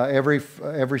 every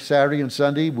Saturday and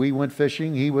Sunday we went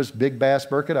fishing. He was big bass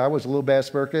Burkett. I was a little bass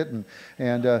Burkett.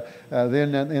 And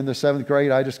then in the 7th grade,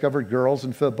 I discovered girls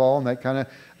and football, and that kind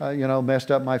of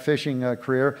messed up my fishing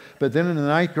career. But then in the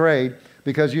 9th grade,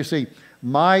 because you see,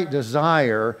 my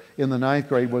desire in the 9th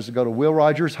grade was to go to Will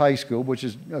Rogers High School, which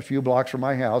is a few blocks from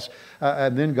my house,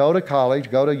 and then go to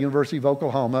college, go to University of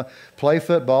Oklahoma, play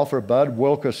football for Bud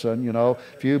Wilkerson.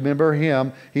 If you remember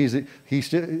him,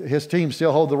 his team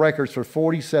still hold the records for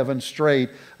 47 straight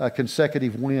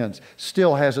consecutive wins.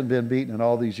 Still hasn't been beaten in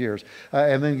all these years.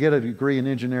 And then get a degree in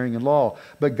engineering and law.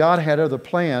 But God had other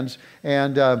plans,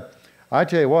 and I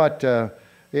tell you what,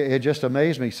 it just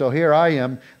amazed me. So here I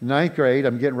am, 9th grade.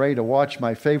 I'm getting ready to watch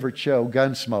my favorite show,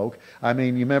 Gunsmoke. I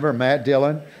mean, you remember Matt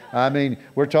Dillon? I mean,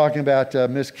 we're talking about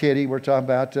Miss Kitty. We're talking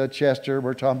about Chester.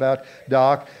 We're talking about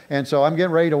Doc. And so I'm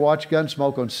getting ready to watch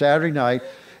Gunsmoke on Saturday night.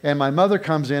 And my mother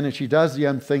comes in and she does the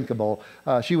unthinkable.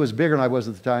 She was bigger than I was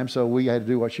at the time, so we had to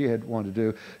do what she had wanted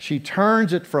to do. She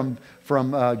turns it from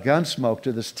Gunsmoke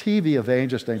to this TV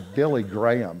evangelist named Billy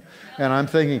Graham. And I'm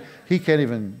thinking, he can't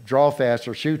even draw fast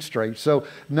or shoot straight. So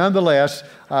nonetheless,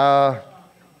 I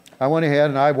went ahead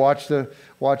and I watched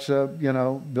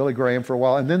Billy Graham for a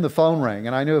while. And then the phone rang.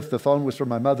 And I knew if the phone was from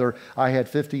my mother, I had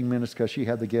 15 minutes because she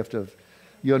had the gift of,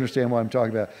 you understand what I'm talking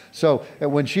about. So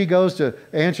when she goes to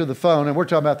answer the phone, and we're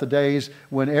talking about the days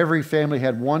when every family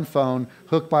had one phone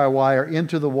hooked by a wire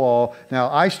into the wall. Now,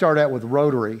 I start out with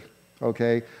rotary.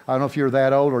 Okay, I don't know if you're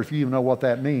that old or if you even know what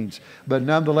that means, but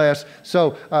nonetheless,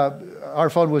 so our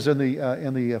phone was in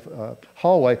the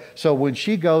hallway. So when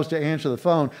she goes to answer the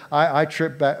phone, I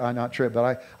trip back, not trip,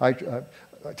 but I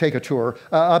take a tour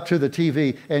up to the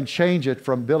TV and change it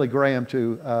from Billy Graham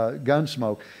to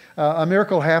Gunsmoke. A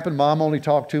miracle happened. Mom only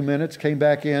talked 2 minutes, came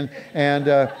back in, and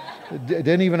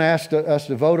didn't even ask us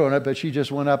to vote on it, but she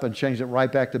just went up and changed it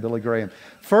right back to Billy Graham.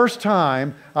 First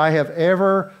time I have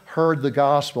ever heard the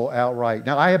gospel outright.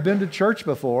 Now, I have been to church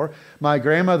before. My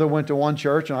grandmother went to one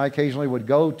church, and I occasionally would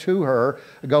go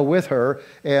with her,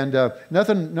 and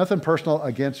nothing personal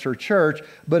against her church,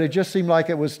 but it just seemed like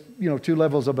it was, 2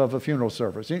 levels above a funeral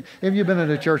service. Have you been in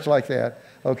a church like that?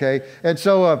 Okay. And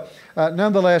so,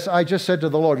 nonetheless, I just said to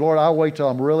the Lord, I'll wait till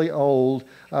I'm really old,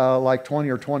 like 20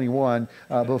 or 21,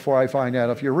 before I find out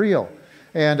if you're real.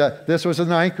 And this was the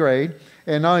 9th grade.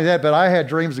 And not only that, but I had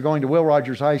dreams of going to Will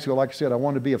Rogers High School. Like I said, I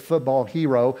wanted to be a football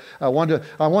hero. I wanted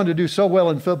to do so well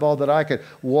in football that I could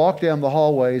walk down the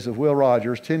hallways of Will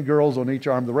Rogers, 10 girls on each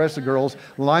arm, the rest of the girls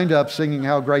lined up singing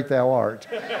 "How Great Thou Art."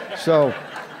 So,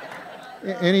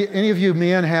 any of you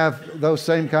men have those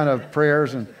same kind of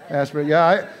prayers and aspirations?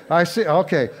 Yeah, I see.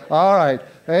 Okay, all right.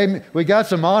 Hey, we got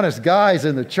some honest guys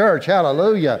in the church.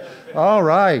 Hallelujah. All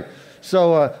right.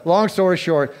 So, long story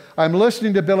short, I'm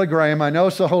listening to Billy Graham. I know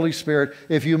it's the Holy Spirit.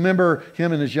 If you remember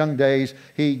him in his young days,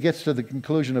 he gets to the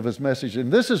conclusion of his message.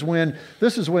 And this is when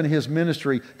his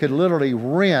ministry could literally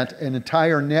rent an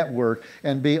entire network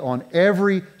and be on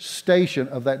every station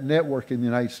of that network in the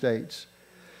United States.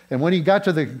 And when he got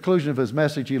to the conclusion of his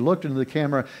message, he looked into the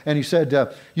camera and he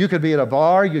said, you could be at a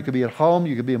bar, you could be at home,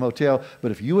 you could be in a motel, but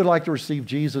if you would like to receive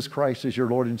Jesus Christ as your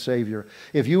Lord and Savior,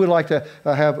 if you would like to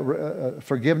have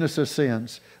forgiveness of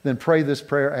sins, then pray this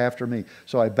prayer after me.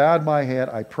 So I bowed my head,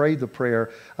 I prayed the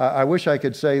prayer. I wish I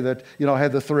could say that, I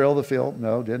had the thrill, the feel.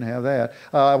 No, didn't have that.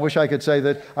 I wish I could say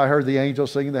that I heard the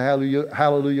angels singing the Hallelujah,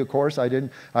 Hallelujah chorus. I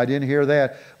didn't hear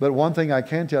that. But one thing I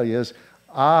can tell you is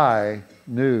I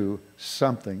knew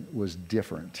something was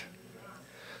different.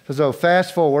 So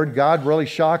fast forward, God really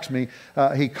shocks me.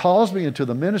 He calls me into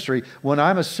the ministry when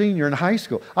I'm a senior in high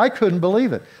school. I couldn't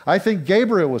believe it. I think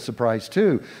Gabriel was surprised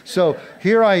too. So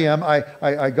here I am.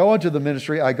 I go into the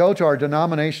ministry. I go to our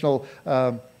denominational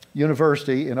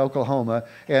university in Oklahoma,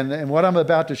 and what I'm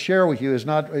about to share with you is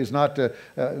not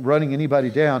running anybody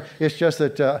down. It's just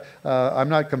that I'm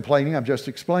not complaining, I'm just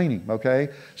explaining, okay?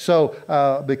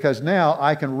 So, because now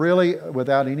I can really,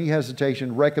 without any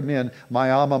hesitation, recommend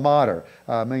my alma mater.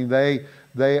 I mean, they're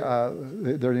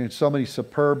doing so many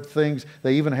superb things.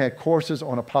 They even had courses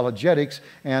on apologetics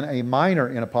and a minor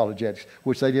in apologetics,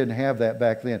 which they didn't have that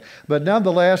back then. But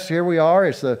nonetheless, here we are.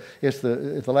 It's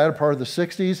the latter part of the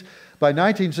 60s. By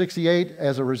 1968,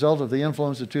 as a result of the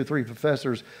influence of 2 or 3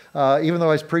 professors, even though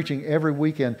I was preaching every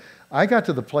weekend, I got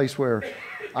to the place where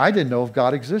I didn't know if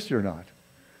God existed or not.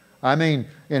 I mean,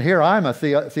 and here I'm a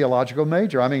theological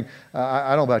major. I mean,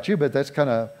 I don't know about you, but that's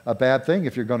kind of a bad thing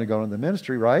if you're going to go into the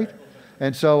ministry, right?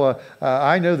 And so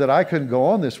I knew that I couldn't go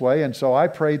on this way, and so I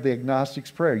prayed the agnostic's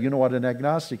prayer. You know what an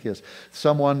agnostic is?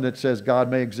 Someone that says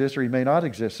God may exist or he may not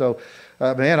exist. So,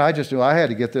 man, I just knew I had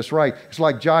to get this right. It's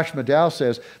like Josh McDowell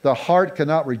says, the heart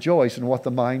cannot rejoice in what the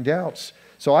mind doubts.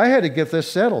 So I had to get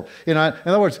this settled. In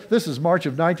other words, this is March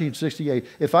of 1968.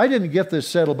 If I didn't get this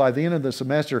settled by the end of the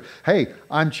semester, hey,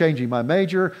 I'm changing my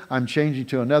major. I'm changing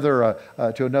to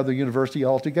another university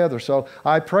altogether. So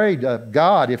I prayed,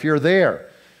 God, if you're there,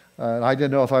 I didn't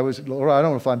know if I was, Lord, I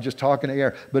don't know if I'm just talking to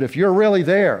air, but if you're really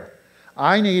there,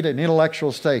 I need an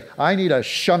intellectual stake. I need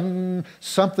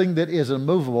something that is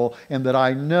immovable and that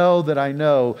I know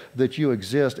that you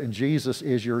exist and Jesus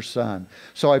is your Son.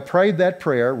 So I prayed that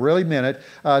prayer, really meant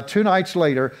it. 2 nights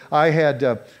later, I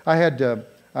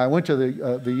went to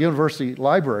the university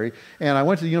library, and I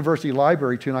went to the university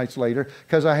library 2 nights later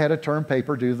because I had a term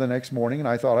paper due the next morning, and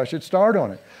I thought I should start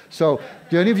on it. So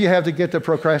do any of you have to get to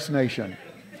procrastination?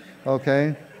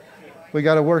 Okay. We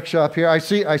got a workshop here. I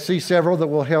see several that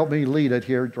will help me lead it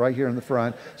here, right here in the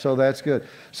front. So that's good.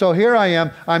 So here I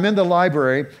am. I'm in the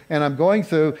library, and I'm going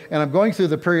through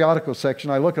the periodical section.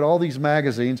 I look at all these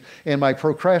magazines, and my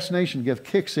procrastination gift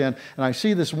kicks in, and I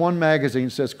see this one magazine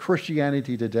that says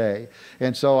Christianity Today.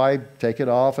 And so I take it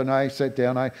off, and I sit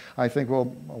down. I think,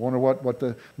 well, I wonder what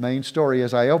the main story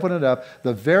is. I open it up.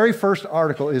 The very first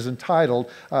article is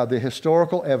entitled, The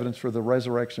Historical Evidence for the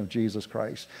Resurrection of Jesus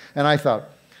Christ. And I thought,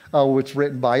 oh, it's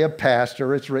written by a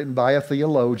pastor, it's written by a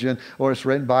theologian, or it's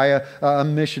written by a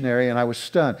missionary, and I was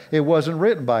stunned. It wasn't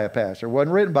written by a pastor, it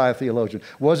wasn't written by a theologian,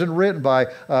 it wasn't written by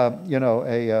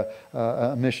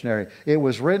a missionary. It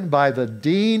was written by the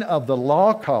dean of the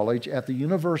law college at the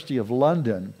University of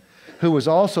London, who was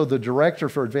also the director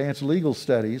for advanced legal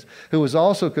studies, who was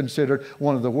also considered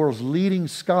one of the world's leading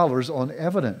scholars on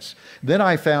evidence. Then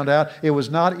I found out it was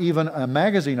not even a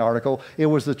magazine article, it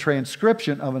was the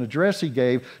transcription of an address he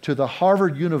gave to the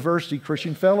Harvard University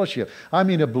Christian Fellowship. I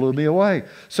mean, it blew me away.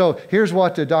 So here's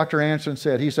what Dr. Anderson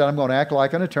said. He said, I'm going to act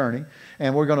like an attorney,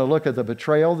 and we're going to look at the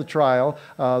betrayal, the trial,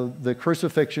 the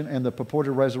crucifixion, and the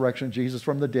purported resurrection of Jesus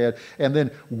from the dead, and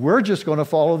then we're just going to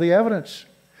follow the evidence.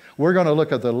 We're going to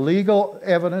look at the legal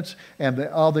evidence and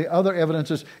all the other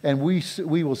evidences, and we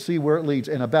will see where it leads.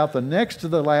 And about the next to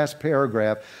the last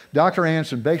paragraph, Dr.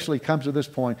 Anderson basically comes to this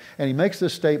point, and he makes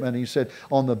this statement. He said,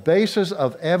 on the basis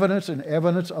of evidence and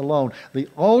evidence alone, the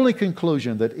only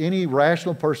conclusion that any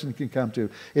rational person can come to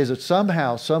is that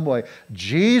somehow, some way,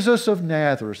 Jesus of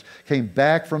Nazareth came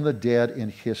back from the dead in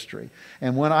history.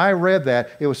 And when I read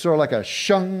that, it was sort of like a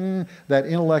shung, that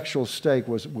intellectual stake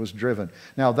was driven.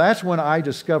 Now, that's when I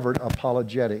discovered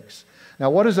apologetics. Now,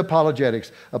 what is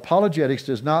apologetics? Apologetics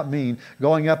does not mean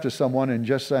going up to someone and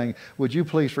just saying, would you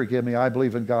please forgive me? I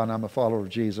believe in God and I'm a follower of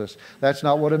Jesus. That's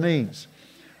not what it means.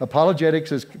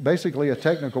 Apologetics is basically a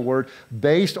technical word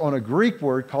based on a Greek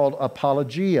word called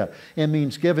apologia. It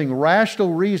means giving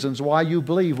rational reasons why you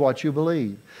believe what you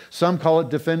believe. Some call it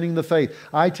defending the faith.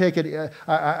 I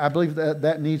believe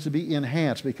that needs to be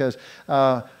enhanced because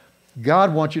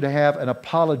God wants you to have an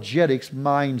apologetics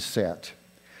mindset.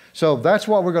 So that's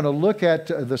what we're going to look at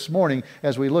this morning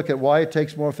as we look at why it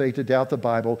takes more faith to doubt the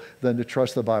Bible than to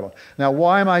trust the Bible. Now,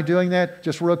 why am I doing that?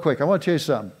 Just real quick, I want to tell you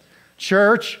something.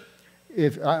 Church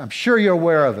I'm sure you're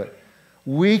aware of it.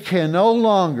 We can no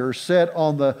longer sit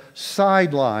on the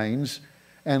sidelines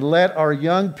and let our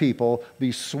young people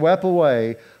be swept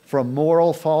away from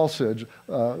moral falsehoods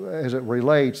as it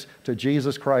relates to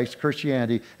Jesus Christ,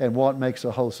 Christianity, and what makes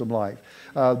a wholesome life.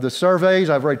 The surveys,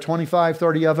 I've read 25,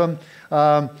 30 of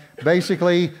them.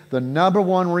 Basically, the number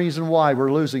one reason why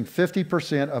we're losing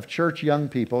 50% of church young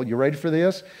people, you ready for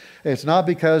this? It's not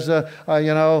because,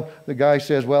 the guy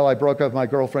says, well, I broke up with my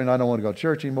girlfriend, I don't want to go to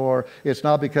church anymore. It's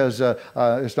not because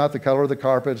it's not the color of the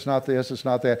carpet, it's not this, it's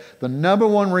not that. The number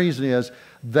one reason is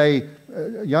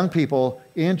young people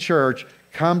in church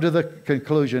come to the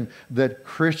conclusion that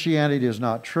Christianity is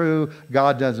not true,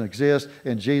 God doesn't exist,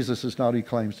 and Jesus is not who He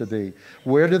claims to be.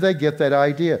 Where do they get that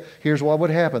idea? Here's what would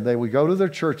happen. They would go to their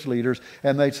church leaders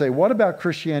and they'd say, what about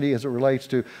Christianity as it relates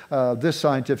to this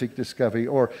scientific discovery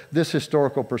or this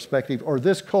historical perspective or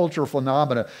this cultural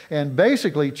phenomena? And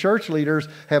basically, church leaders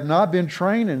have not been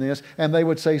trained in this, and they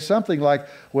would say something like,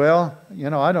 well,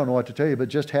 I don't know what to tell you, but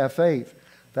just have faith.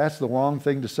 That's the wrong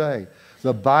thing to say.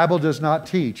 The Bible does not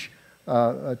teach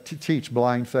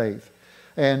blind faith.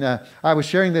 And I was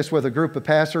sharing this with a group of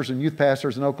pastors and youth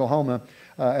pastors in Oklahoma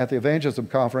at the evangelism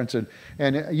conference, and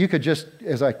you could just,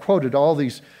 as I quoted all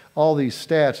these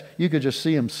stats, you could just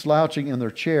see them slouching in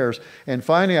their chairs. And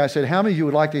finally I said, how many of you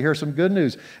would like to hear some good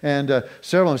news? And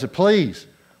several of them said,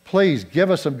 please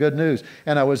give us some good news.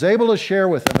 And I was able to share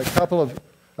with them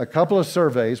a couple of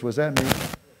surveys. Was that me?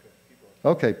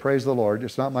 Okay, praise the Lord.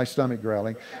 It's not my stomach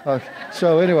growling.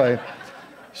 So anyway,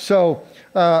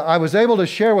 I was able to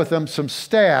share with them some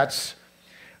stats.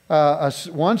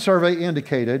 One survey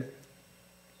indicated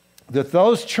that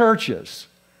those churches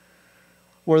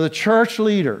where the church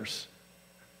leaders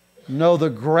know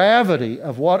the gravity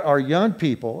of what our young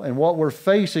people and what we're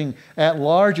facing at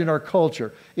large in our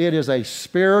culture, it is a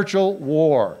spiritual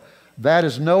war. That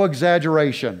is no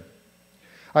exaggeration.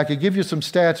 I could give you some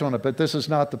stats on it, but this is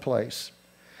not the place.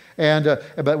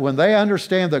 But when they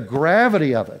understand the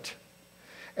gravity of it,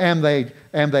 and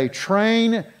they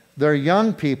train their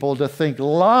young people to think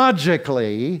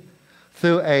logically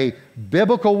through a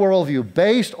biblical worldview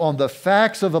based on the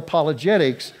facts of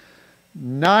apologetics,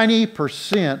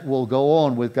 90% will go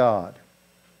on with God.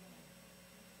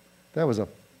 That was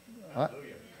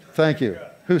thank you.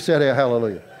 Who said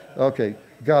hallelujah? Okay.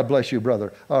 God bless you,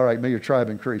 brother. All right, may your tribe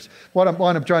increase. What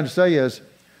I'm trying to say is,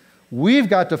 we've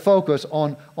got to focus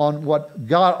on what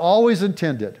God always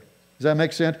intended. Does that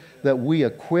make sense? That we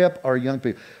equip our young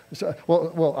people. So,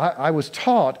 I was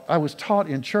taught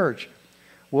in church.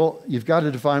 Well, you've got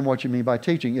to define what you mean by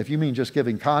teaching. If you mean just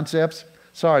giving concepts,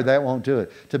 sorry, that won't do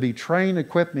it. To be trained,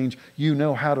 equipped means you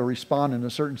know how to respond in a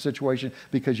certain situation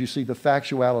because you see the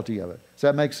factuality of it. Does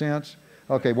that make sense?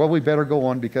 Okay, well, we better go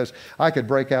on because I could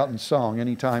break out in song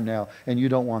any time now, and you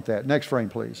don't want that. Next frame,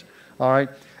 please. All right,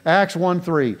 Acts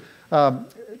 1:3.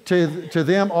 To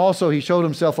them also He showed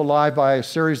Himself alive by a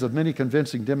series of many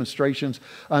convincing demonstrations,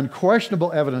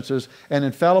 unquestionable evidences, and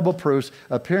infallible proofs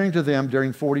appearing to them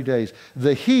during 40 days.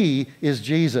 The He is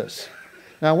Jesus.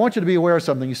 Now I want you to be aware of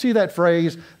something. You see that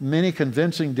phrase, many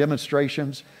convincing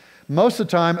demonstrations? Most of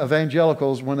the time,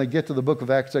 evangelicals, when they get to the book of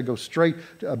Acts, they go straight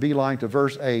a beeline to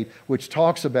verse 8, which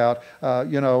talks about,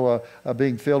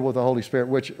 being filled with the Holy Spirit,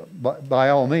 which by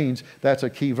all means, that's a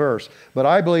key verse. But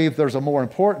I believe there's a more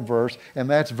important verse, and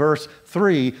that's verse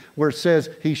 3, where it says,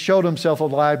 He showed Himself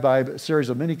alive by a series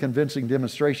of many convincing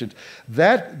demonstrations.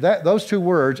 Those two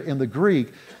words in the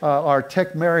Greek are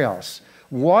tekmerios.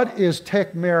 What is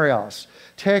tekmerios?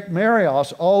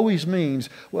 Tekmerios always means,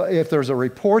 well, if there's a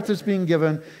report that's being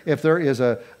given, if there is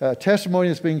a testimony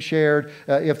that's being shared,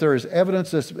 if there is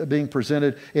evidence that's being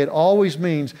presented, it always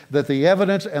means that the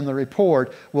evidence and the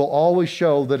report will always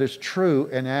show that it's true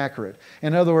and accurate.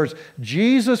 In other words,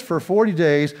 Jesus for 40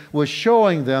 days was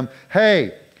showing them,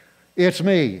 hey, it's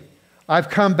me. I've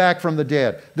come back from the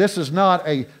dead. This is not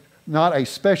a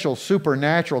special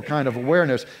supernatural kind of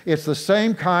awareness. It's the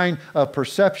same kind of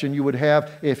perception you would have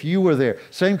if you were there.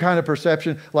 Same kind of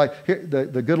perception, like here,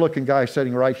 the good-looking guy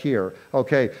sitting right here.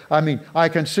 Okay, I mean, I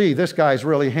can see this guy's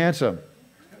really handsome.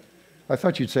 I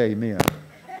thought you'd say amen.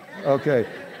 Okay,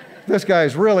 this guy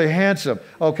is really handsome.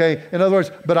 Okay, in other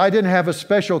words, but I didn't have a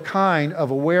special kind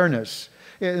of awareness.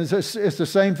 It's the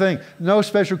same thing. No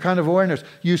special kind of awareness.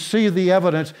 You see the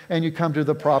evidence and you come to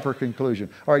the proper conclusion.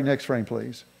 All right, next frame,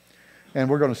 please. And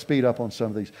we're going to speed up on some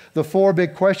of these. The 4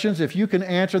 big questions, if you can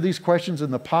answer these questions in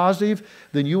the positive,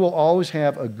 then you will always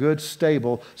have a good,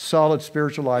 stable, solid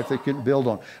spiritual life that you can build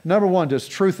on. Number 1, does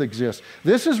truth exist?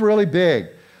 This is really big.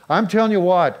 I'm telling you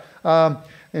what,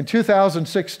 in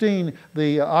 2016,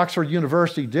 the Oxford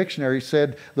University Dictionary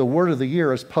said the word of the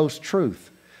year is post-truth.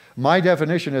 My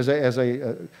definition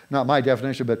not my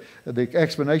definition, but the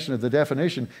explanation of the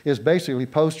definition is basically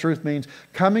post-truth means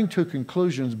coming to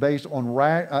conclusions based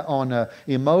on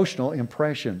emotional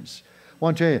impressions. I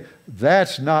want to tell you,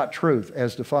 that's not truth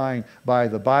as defined by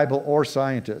the Bible or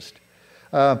scientists.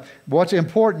 What's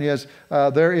important is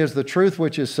there is the truth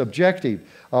which is subjective.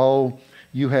 Oh,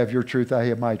 you have your truth, I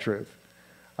have my truth.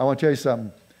 I want to tell you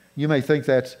something. You may think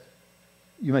that's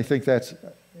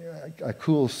a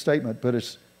cool statement, but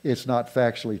it's not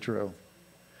factually true.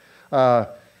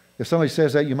 If somebody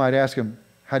says that, you might ask them,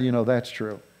 how do you know that's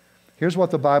true? Here's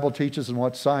what the Bible teaches and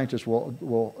what scientists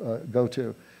will go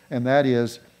to, and that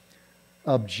is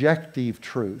objective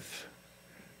truth.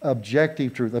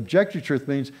 Objective truth. Objective truth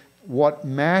means what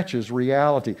matches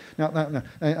reality. Now,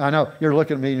 I know you're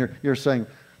looking at me and you're saying,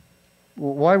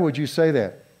 well, why would you say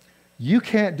that? You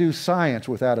can't do science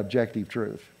without objective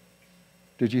truth.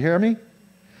 Did you hear me?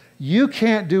 You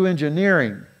can't do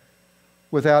engineering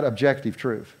without objective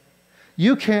truth.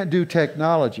 You can't do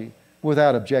technology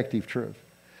without objective truth.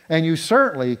 And you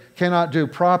certainly cannot do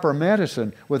proper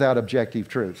medicine without objective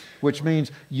truth, which means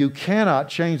you cannot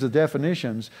change the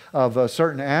definitions of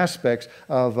certain aspects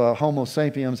of Homo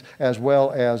sapiens as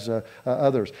well as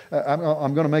others.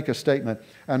 I'm going to make a statement.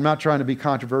 I'm not trying to be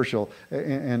controversial,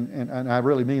 and I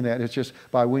really mean that. It's just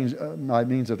by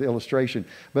means of illustration.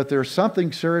 But there's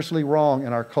something seriously wrong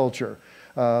in our culture.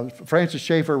 Francis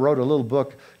Schaeffer wrote a little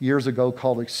book years ago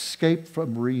called Escape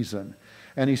from Reason.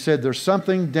 And he said there's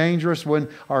something dangerous when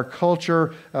our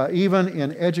culture, even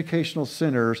in educational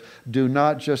centers, do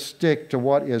not just stick to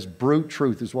what is brute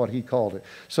truth, is what he called it.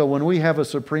 So when we have a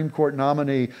Supreme Court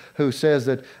nominee who says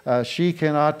that she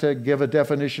cannot give a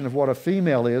definition of what a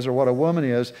female is or what a woman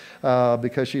is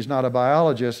because she's not a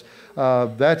biologist,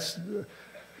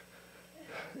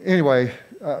 anyway,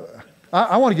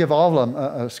 I want to give all of them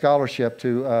a scholarship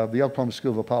to the Oklahoma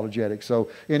School of Apologetics. So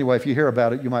anyway, if you hear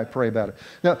about it, you might pray about it.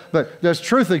 Now, but does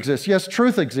truth exist? Yes,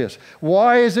 truth exists.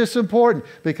 Why is this important?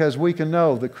 Because we can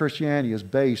know that Christianity is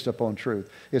based upon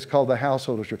truth. It's called the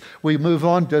household of truth. We move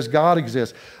on. Does God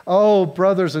exist? Oh,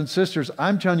 brothers and sisters,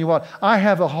 I'm telling you what, I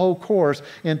have a whole course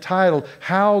entitled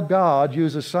How God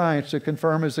Uses Science to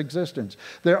Confirm His Existence.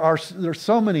 There's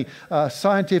so many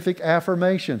scientific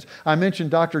affirmations. I mentioned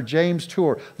Dr. James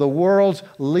Tour, the world's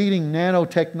leading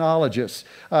nanotechnologist.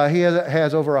 He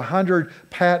has over 100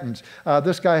 patents.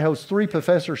 This guy holds 3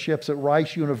 professorships at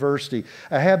Rice University.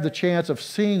 I had the chance of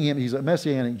seeing him. He's a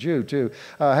Messianic Jew, too.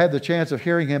 I had the chance of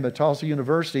hearing him at Tulsa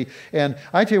University. And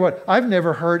I tell you what, I've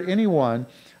never heard anyone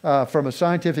from a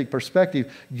scientific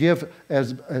perspective give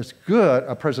as good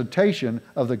a presentation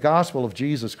of the gospel of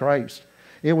Jesus Christ.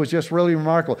 It was just really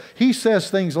remarkable. He says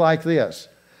things like this.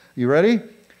 You ready?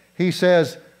 He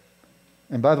says,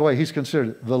 and by the way, he's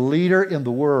considered the leader in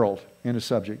the world in his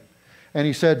subject. And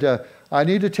he said, I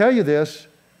need to tell you this.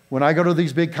 When I go to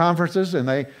these big conferences and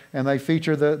they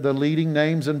feature the leading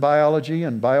names in biology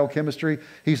and biochemistry,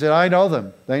 he said, I know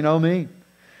them. They know me.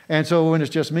 And so when it's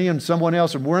just me and someone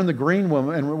else, and we're in the green room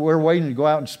and we're waiting to go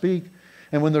out and speak,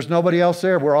 and when there's nobody else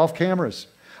there, we're off cameras.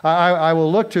 I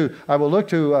will look to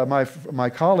my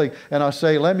colleague and I'll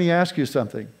say, let me ask you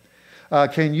something.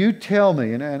 Can you tell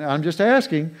me, and I'm just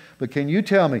asking, but can you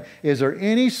tell me, is there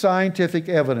any scientific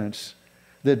evidence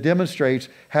that demonstrates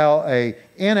how an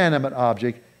inanimate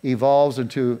object evolves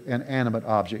into an animate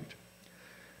object?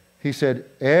 He said,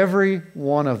 every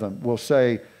one of them will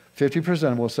say, 50% of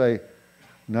them will say,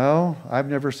 no, I've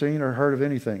never seen or heard of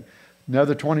anything.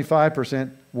 Another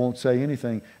 25% won't say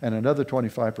anything, and another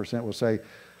 25% will say,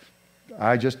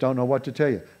 I just don't know what to tell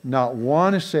you. Not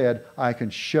one has said, I can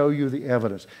show you the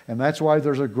evidence. And that's why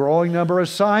there's a growing number of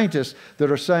scientists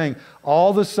that are saying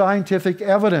all the scientific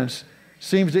evidence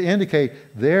seems to indicate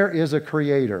there is a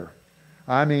creator.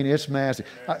 I mean, it's massive.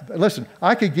 Listen,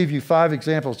 I could give you 5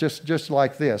 examples just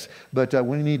like this, but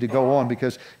we need to go on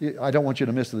because I don't want you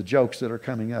to miss the jokes that are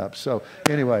coming up. So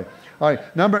anyway, all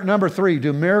right, number 3,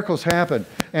 do miracles happen?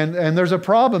 And there's a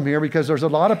problem here because there's a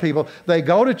lot of people, they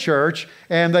go to church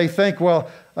and they think, well,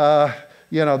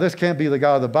 this can't be the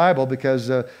God of the Bible because,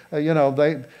 they're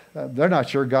not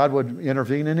sure God would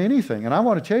intervene in anything. And I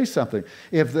want to tell you something.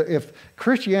 If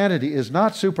Christianity is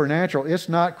not supernatural, it's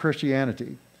not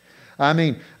Christianity. I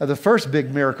mean, the first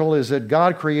big miracle is that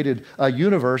God created a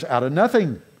universe out of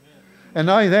nothing. And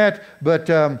not only that, but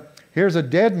here's a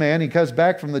dead man. He comes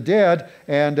back from the dead,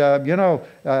 and,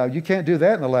 you can't do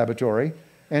that in the laboratory.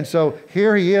 And so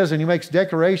here he is, and he makes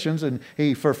declarations, and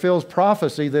he fulfills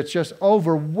prophecy that's just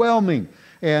overwhelming.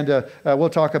 And we'll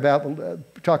talk about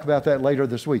that later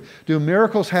this week. Do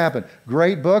miracles happen?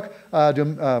 Great book.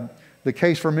 The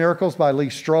Case for Miracles by Lee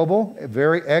Strobel,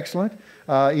 very excellent.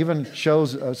 Even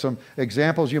shows some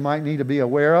examples you might need to be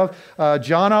aware of.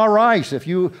 John R. Rice, if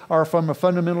you are from a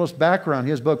fundamentalist background,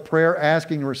 his book, Prayer,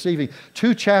 Asking, and Receiving,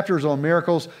 2 chapters on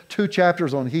miracles, 2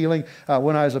 chapters on healing.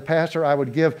 When I was a pastor, I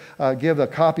would give a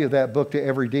copy of that book to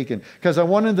every deacon because I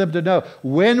wanted them to know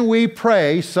when we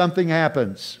pray, something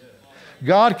happens.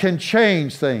 God can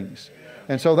change things.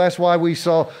 And so that's why we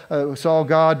saw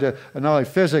God not only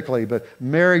physically, but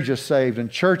marriages saved and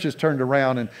churches turned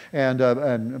around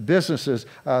and businesses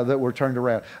that were turned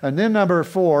around. And then number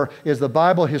 4 is the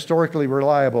Bible historically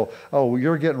reliable. Oh,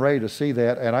 you're getting ready to see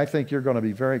that, and I think you're going to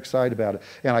be very excited about it.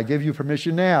 And I give you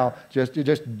permission now. Just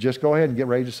go ahead and get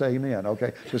ready to say amen.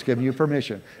 Okay, just giving you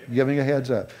permission, giving a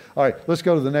heads up. All right, let's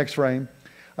go to the next frame.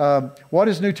 What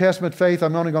is New Testament faith?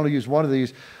 I'm only going to use one of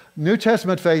these. New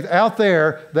Testament faith, out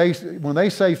there, when they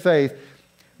say faith,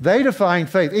 they define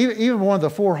faith. Even one of the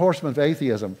 4 horsemen of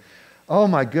atheism. Oh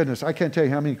my goodness, I can't tell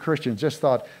you how many Christians just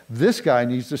thought, this guy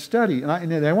needs to study.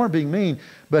 And they weren't being mean,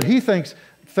 but he thinks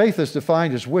faith is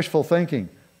defined as wishful thinking.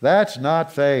 That's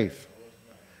not faith.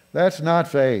 That's not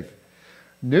faith.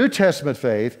 New Testament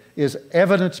faith is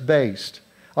evidence-based.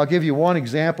 I'll give you one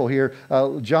example here.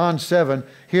 John 7.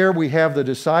 Here we have the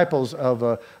disciples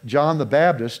of John the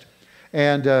Baptist.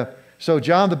 And so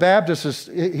John the Baptist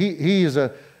he's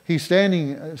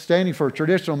standing for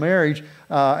traditional marriage,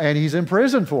 and he's in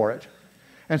prison for it.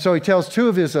 And so he tells two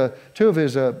of his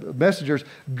messengers,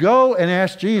 go and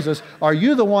ask Jesus, are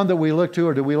you the one that we look to,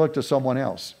 or do we look to someone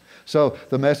else? So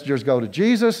the messengers go to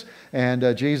Jesus,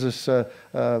 and Jesus,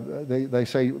 they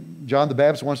say, John the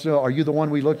Baptist wants to know, are you the one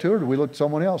we look to, or do we look to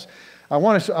someone else? I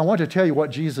want to tell you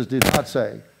what Jesus did not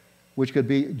say, which could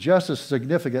be just as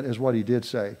significant as what he did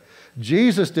say.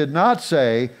 Jesus did not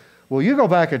say, well, you go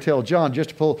back and tell John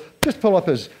just pull up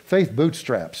his faith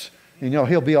bootstraps, and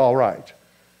he'll be all right.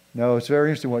 No, it's very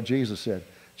interesting what Jesus said.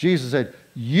 Jesus said,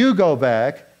 you go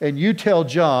back and you tell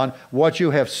John what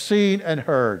you have seen and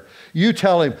heard. You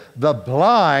tell him the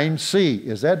blind see.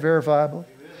 Is that verifiable?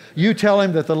 You tell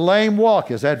him that the lame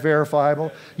walk. Is that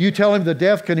verifiable? You tell him the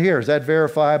deaf can hear. Is that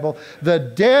verifiable? The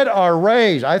dead are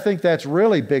raised. I think that's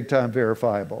really big time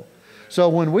verifiable. So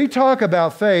when we talk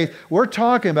about faith, we're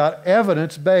talking about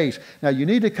evidence-based. Now, you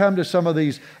need to come to some of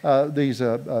these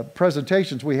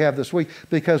presentations we have this week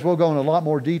because we'll go in a lot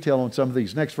more detail on some of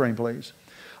these. Next frame, please.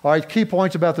 All right, key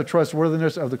points about the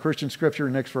trustworthiness of the Christian Scripture.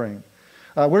 Next frame.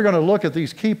 We're going to look at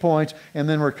these key points, and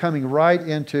then we're coming right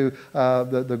into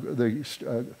the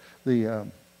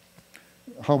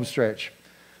home stretch.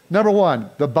 Number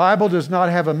 1, the Bible does not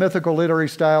have a mythical literary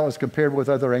style as compared with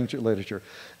other ancient literature.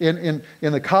 In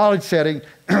the college setting,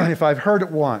 if I've heard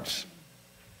it once,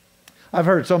 I've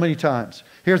heard it so many times.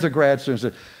 Here's a grad student who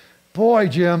said, boy,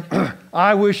 Jim,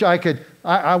 I wish I could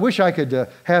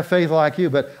have faith like you,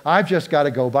 but I've just got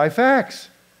to go by facts.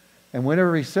 And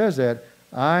whenever he says that,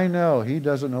 I know he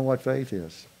doesn't know what faith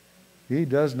is. He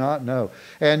does not know.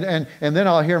 And then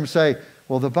I'll hear him say,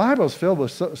 well, the Bible is filled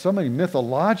with so many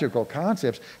mythological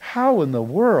concepts. How in the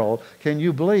world can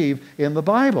you believe in the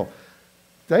Bible?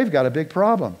 They've got a big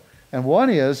problem. And one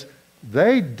is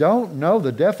they don't know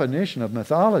the definition of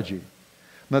mythology.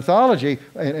 Mythology,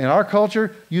 in our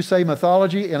culture, you say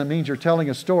mythology and it means you're telling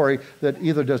a story that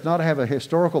either does not have a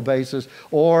historical basis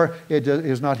or it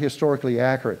is not historically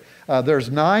accurate. There's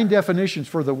 9 definitions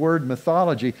for the word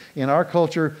mythology. In our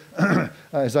culture,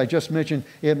 as I just mentioned,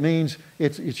 it means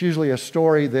it's usually a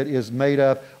story that is made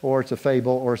up, or it's a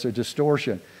fable, or it's a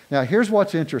distortion. Now, here's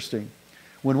what's interesting.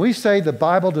 When we say the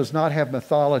Bible does not have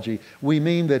mythology, we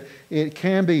mean that it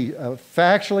can be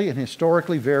factually and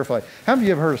historically verified. How many of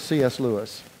you have heard of C.S.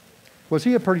 Lewis? Was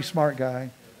he a pretty smart guy?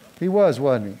 He was,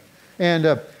 wasn't he?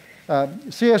 And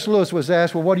C.S. Lewis was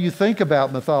asked, well, what do you think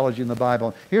about mythology in the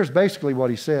Bible? Here's basically what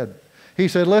he said. He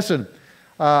said, listen,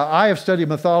 I have studied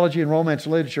mythology and romance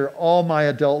literature all my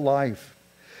adult life.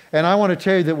 And I want to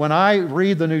tell you that when I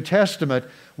read the New Testament,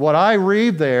 what I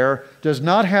read there does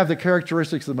not have the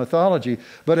characteristics of mythology,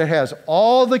 but it has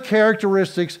all the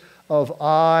characteristics of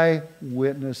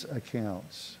eyewitness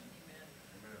accounts.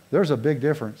 There's a big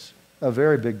difference, a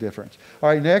very big difference. All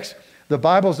right, next. The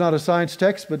Bible is not a science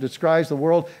text, but describes the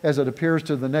world as it appears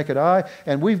to the naked eye,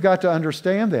 and we've got to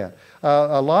understand that.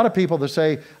 A lot of people that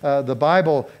say the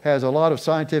Bible has a lot of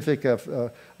scientific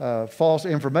false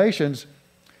informations,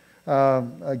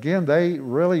 again, they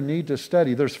really need to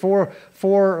study. There's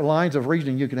four lines of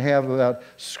reasoning you can have about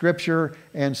Scripture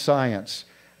and science.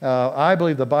 I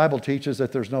believe the Bible teaches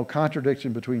that there's no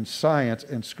contradiction between science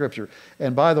and Scripture.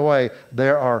 And by the way,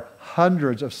 there are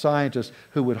hundreds of scientists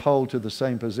who would hold to the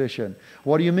same position.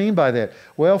 What do you mean by that?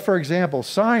 Well, for example,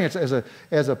 science as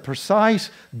a precise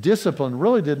discipline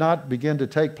really did not begin to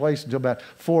take place until about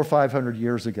 400 or 500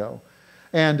 years ago.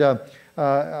 And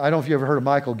I don't know if you ever heard of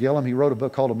Michael Gillum. He wrote a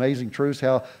book called Amazing Truths,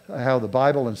 how the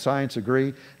Bible and science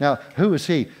agree. Now, who is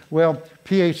he? Well,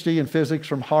 PhD in physics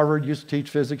from Harvard, used to teach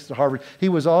physics at Harvard. He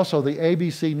was also the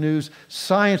ABC News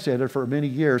science editor for many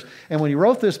years. And when he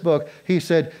wrote this book, he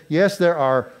said, yes, there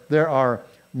are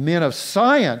men of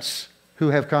science who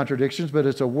have contradictions, but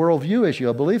it's a worldview issue,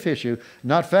 a belief issue,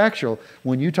 not factual.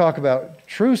 When you talk about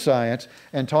true science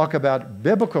and talk about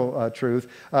biblical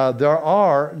truth, there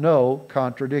are no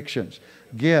contradictions.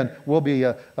 Again, we'll be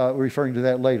referring to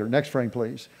that later. Next frame,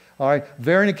 please. All right,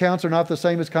 variant accounts are not the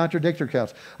same as contradictory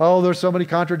accounts. Oh, there's so many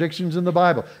contradictions in the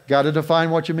Bible. Got to define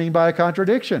what you mean by a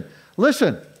contradiction.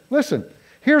 Listen.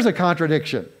 Here's a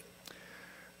contradiction.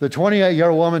 The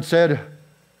 28-year-old woman said,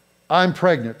 I'm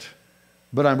pregnant,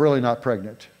 but I'm really not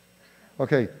pregnant.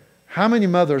 Okay, how many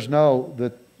mothers know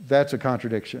that that's a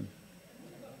contradiction?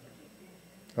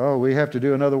 Oh, we have to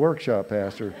do another workshop,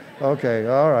 Pastor. Okay,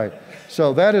 all right.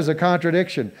 So that is a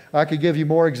contradiction. I could give you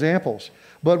more examples.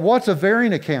 But what's a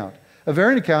variant account? A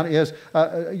variant account is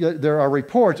there are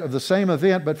reports of the same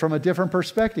event, but from a different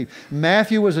perspective.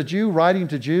 Matthew was a Jew writing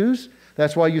to Jews.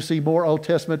 That's why you see more Old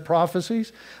Testament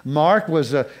prophecies. Mark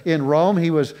was in Rome. He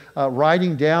was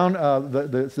writing down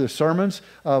the sermons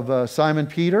of Simon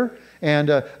Peter. And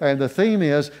the theme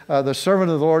is the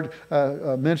servant of the Lord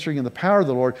ministering in the power of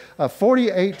the Lord.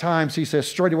 48 times he says,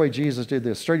 straightway Jesus did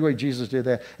this, straightway Jesus did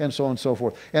that, and so on and so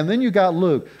forth. And then you got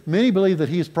Luke. Many believe that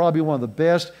he's probably one of the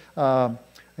best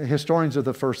historians of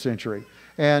the first century.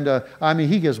 And I mean,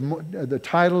 he gives the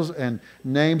titles and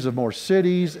names of more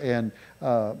cities and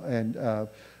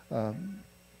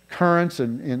currents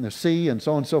in the sea and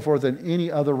so on and so forth than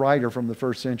any other writer from the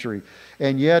first century.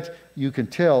 And yet you can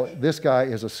tell this guy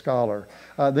is a scholar.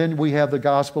 Then we have the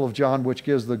Gospel of John, which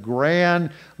gives the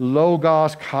grand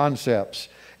Logos concepts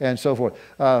and so forth.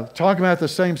 Talking about the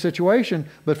same situation,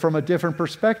 but from a different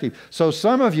perspective. So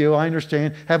some of you, I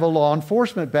understand, have a law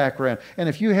enforcement background. And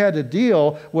if you had to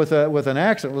deal with an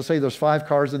accident, let's say there's 5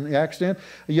 cars in the accident,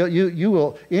 you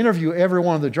will interview every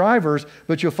one of the drivers,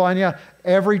 but you'll find out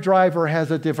every driver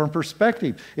has a different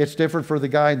perspective. It's different for the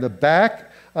guy in the back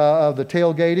of the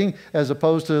tailgating as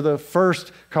opposed to the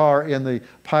first car in the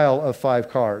pile of 5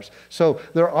 cars. So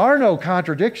there are no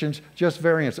contradictions, just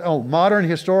variants. Oh, modern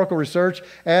historical research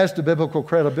as to biblical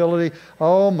credibility.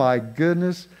 Oh my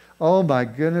goodness. Oh my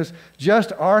goodness.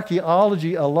 Just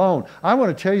archaeology alone. I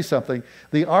want to tell you something.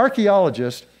 The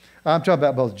archaeologists, I'm talking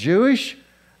about both Jewish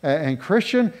and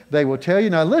Christian, they will tell you,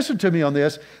 now listen to me on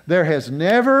this, there has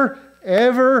never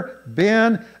ever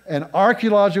been an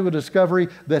archaeological discovery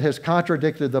that has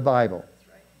contradicted the Bible.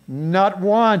 Not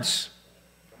once.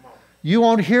 You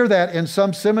won't hear that in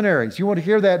some seminaries. You won't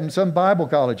hear that in some Bible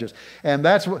colleges. And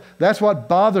that's what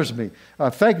bothers me.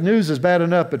 Fake news is bad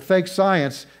enough, but fake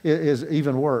science is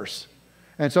even worse.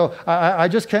 And so I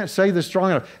just can't say this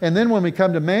strong enough. And then when we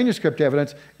come to manuscript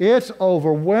evidence, it's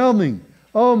overwhelming.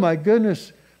 Oh my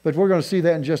goodness. But we're going to see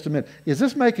that in just a minute. Is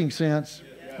this making sense?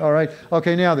 All right.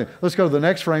 Okay, now then, let's go to the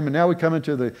next frame, and now we come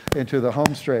into the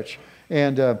home stretch.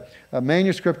 And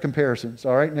manuscript comparisons.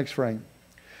 All right, next frame.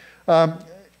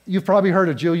 You've probably heard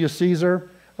of Julius Caesar.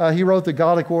 He wrote the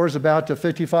Gallic Wars about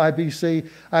 55 BC.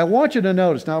 I want you to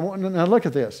notice, now look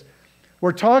at this.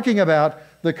 We're talking about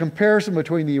the comparison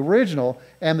between the original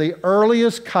and the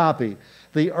earliest copy.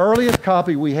 The earliest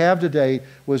copy we have today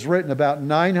was written about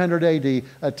 900 AD,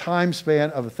 a time span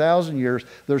of 1,000 years.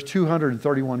 There's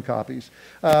 231 copies.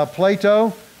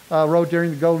 Plato wrote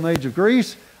during the Golden Age of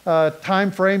Greece.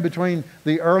 Time frame between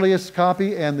the earliest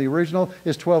copy and the original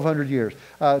is 1,200 years.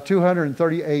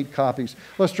 238 copies.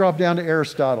 Let's drop down to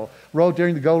Aristotle. Wrote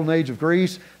during the Golden Age of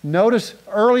Greece. Notice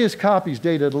earliest copies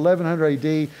dated 1100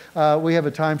 AD. We have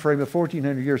a time frame of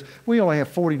 1,400 years. We only have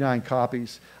 49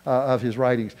 copies of his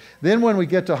writings. Then when we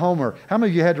get to Homer, how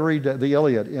many of you had to read the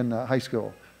Iliad in high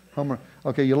school? Homer.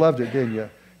 Okay, you loved it, didn't you?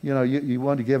 You know, you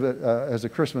wanted to give it as a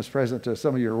Christmas present to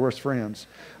some of your worst friends.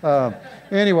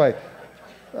 Anyway.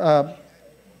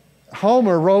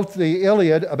 Homer wrote the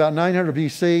Iliad about 900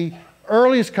 BC.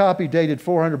 Earliest copy dated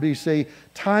 400 BC.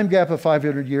 Time gap of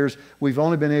 500 years. We've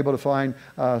only been able to find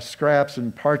scraps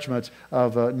and parchments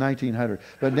of 1900.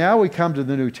 But now we come to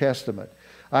the New Testament.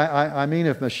 I mean,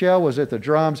 if Michelle was at the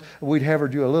drums, we'd have her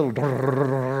do a little,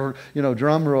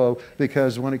 drum roll,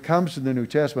 because when it comes to the New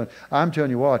Testament, I'm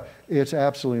telling you what, it's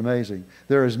absolutely amazing.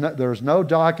 There is no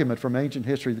document from ancient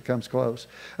history that comes close.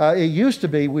 It used to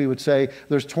be, we would say,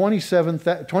 there's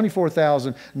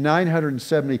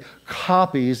 24,970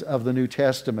 copies of the New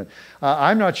Testament.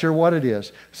 I'm not sure what it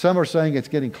is. Some are saying it's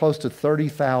getting close to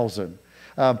 30,000.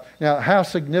 Now, how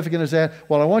significant is that?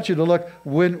 Well, I want you to look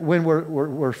when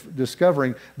we're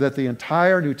discovering that the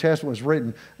entire New Testament was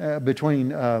written between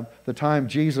the time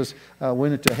Jesus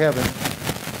went into heaven.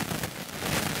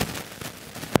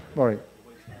 All right.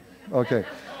 Okay.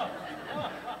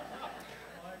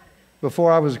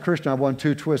 Before I was a Christian, I won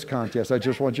 2 twist contests. I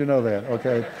just want you to know that.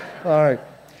 Okay. All right.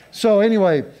 So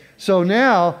anyway, so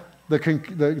now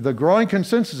the growing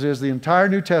consensus is the entire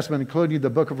New Testament, including the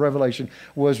book of Revelation,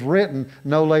 was written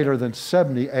no later than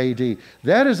 70 AD.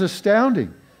 That is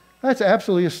astounding. That's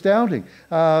absolutely astounding.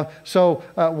 So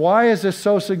why is this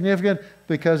so significant?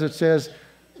 Because it says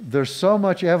there's so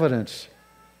much evidence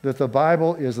that the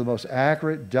Bible is the most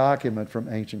accurate document from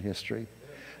ancient history.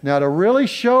 Now, to really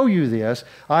show you this,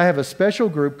 I have a special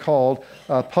group called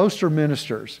poster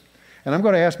ministers. And I'm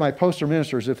going to ask my poster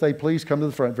ministers if they please come to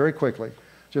the front very quickly.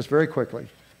 Just very quickly.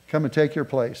 Come and take your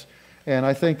place. And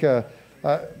I think,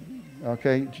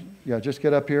 okay, yeah, just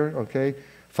get up here, okay.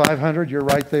 500, you're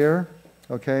right there,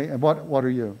 okay. And what are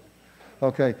you?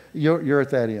 Okay, you're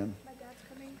at that end. My dad's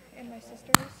coming and my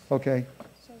sister is. Okay.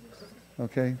 So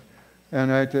Okay.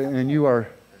 And you are,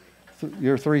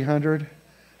 you're 300.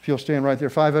 If you'll stand right there.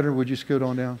 500, would you scoot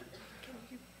on down?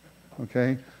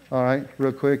 Okay. All right,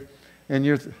 real quick. And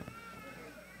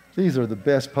these are the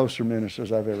best poster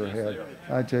ministers I've ever had.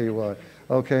 I tell you what.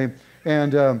 Okay.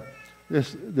 And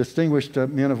this distinguished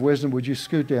men of wisdom, would you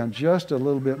scoot down just a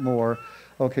little bit more?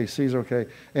 Okay, Caesar, okay.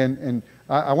 And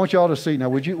I want you all to see. Now,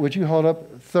 would you hold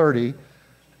up 30?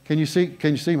 Can you see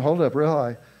him hold up real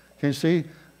high? Can you see?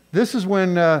 This is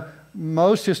when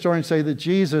most historians say that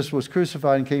Jesus was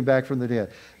crucified and came back from the dead.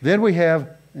 Then we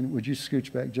have, and would you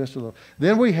scooch back just a little?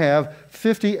 Then we have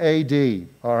 50 AD,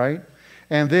 all right?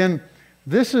 And then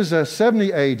this is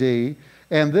 70 AD,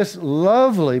 and this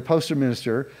lovely poster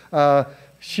minister,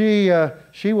 she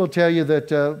will tell you that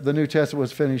the New Testament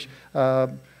was finished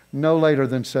no later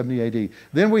than 70 AD.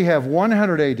 Then we have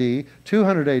 100 AD,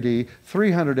 200 AD,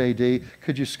 300 AD.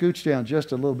 Could you scooch down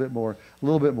just a little bit more, a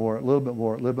little bit more, a little bit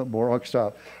more, a little bit more? Okay,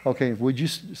 stop. Okay, would you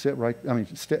sit right,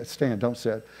 stand, don't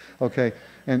sit. Okay,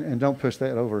 and don't push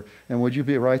that over. And would you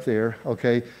be right there?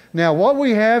 Okay. Now, what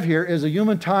we have here is a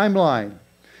human timeline.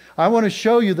 I want to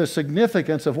show you the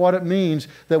significance of what it means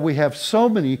that we have so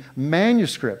many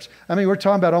manuscripts. I mean, we're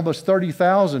talking about almost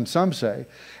 30,000, some say.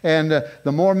 And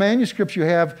the more manuscripts you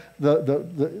have,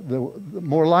 the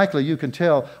more likely you can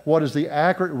tell what is the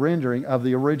accurate rendering of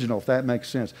the original, if that makes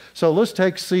sense. So let's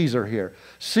take Caesar here.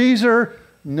 Caesar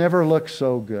never looked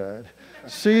so good.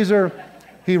 Caesar,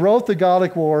 he wrote the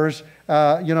Gallic Wars,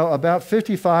 about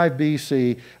 55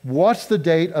 BC. What's the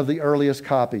date of the earliest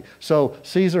copy? So,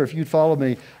 Caesar, if you'd follow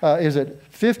me, is it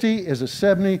 50? Is it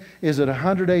 70? Is it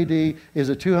 100 AD? Is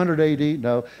it 200 AD?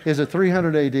 No. Is it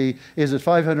 300 AD? Is it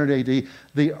 500 AD?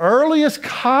 The earliest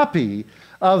copy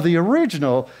of the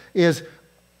original is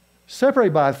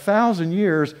separated by 1,000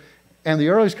 years, and the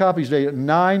earliest copy is dated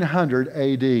 900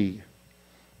 AD.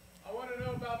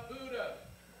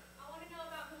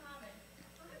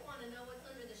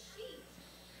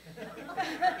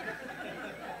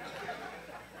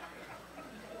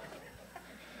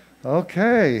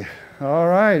 Okay. All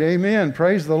right. Amen.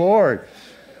 Praise the Lord.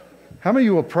 How many of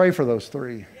you will pray for those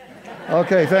three?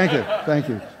 Okay. Thank you. Thank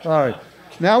you. All right.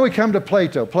 Now we come to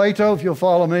Plato. Plato, if you'll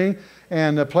follow me.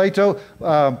 And Plato,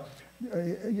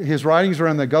 his writings are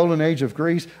in the golden age of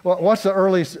Greece. What's the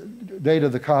earliest date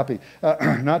of the copy?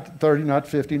 Not 30, not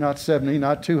 50, not 70,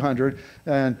 not 200.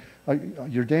 And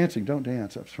you're dancing. Don't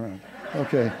dance up front.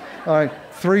 Okay. All right.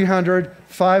 300,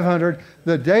 500.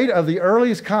 The date of the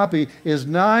earliest copy is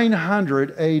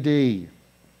 900 AD. I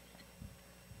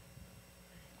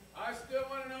still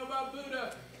want to know about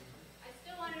Buddha. I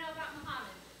still want to know about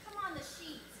Muhammad. Come on, the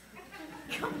sheets.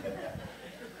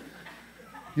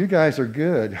 You guys are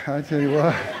good. I tell you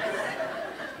what.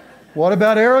 What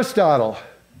about Aristotle?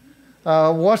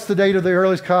 What's the date of the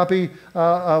earliest copy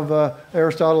of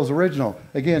Aristotle's original?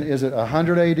 Again, is it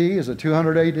 100 AD? Is it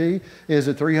 200 AD? Is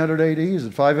it 300 AD? Is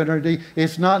it 500 AD?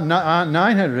 It's not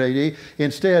 900 AD.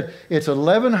 Instead, it's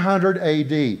 1100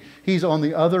 AD. He's on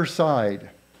the other side.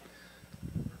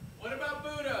 What about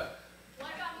Buddha?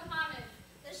 What about Muhammad?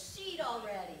 The sheet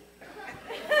already.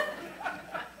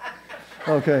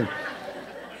 Okay.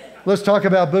 Let's talk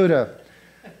about Buddha.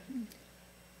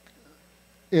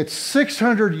 it's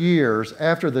 600 years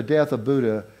after the death of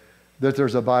Buddha that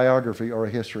there's a biography or a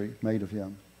history made of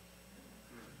him.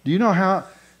 Do you know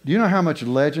how much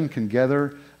legend can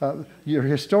gather? Your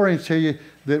historians tell you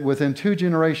that within 2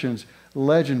 generations,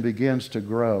 legend begins to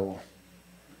grow.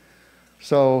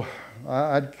 So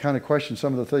I'd kind of question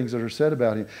some of the things that are said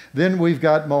about him. Then we've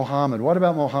got Muhammad. What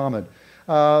about Muhammad?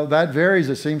 That varies,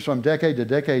 it seems, from decade to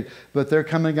decade, but they're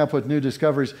coming up with new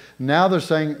discoveries. Now they're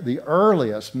saying the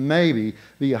earliest maybe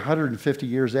be 150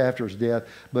 years after his death,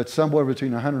 but somewhere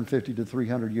between 150 to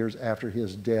 300 years after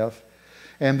his death.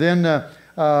 And then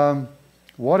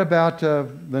what about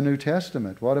the New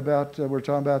Testament? What about we're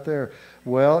talking about there?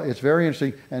 Well, it's very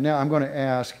interesting. And now I'm going to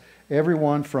ask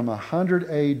everyone from 100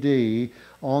 AD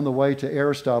on the way to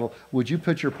Aristotle, would you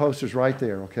put your posters right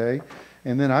there, okay?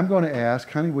 And then I'm going to ask,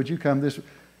 honey, would you come this way?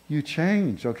 You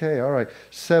changed, okay, all right.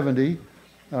 70,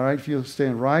 all right, if you'll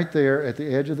stand right there at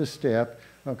the edge of the step.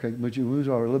 Okay, would you move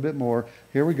over a little bit more?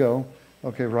 Here we go.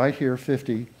 Okay, right here,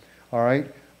 50. All right,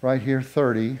 right here,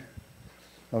 30.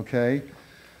 Okay.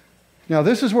 Now,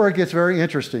 this is where it gets very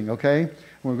interesting, okay?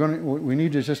 We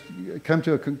need to just come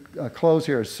to a close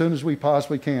here as soon as we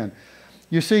possibly can.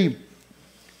 You see,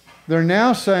 they're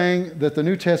now saying that the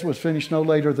New Testament was finished no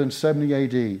later than 70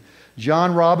 AD.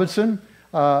 John Robinson,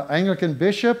 Anglican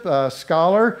bishop,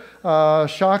 scholar,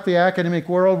 shocked the academic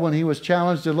world when he was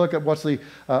challenged to look at what's the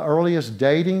earliest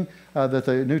dating that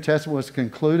the New Testament was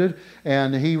concluded.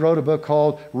 And he wrote a book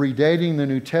called Redating the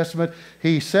New Testament.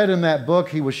 He said in that book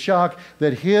he was shocked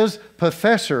that his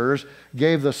professors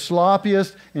gave the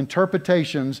sloppiest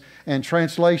interpretations and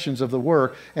translations of the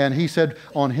work. And he said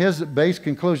on his base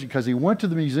conclusion, because he went to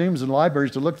the museums and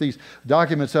libraries to look these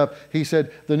documents up, he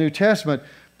said the New Testament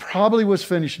probably was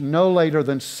finished no later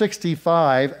than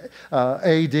 65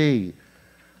 AD.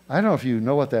 I don't know if you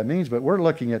know what that means, but we're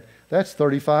looking at, that's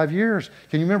 35 years.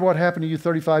 Can you remember what happened to you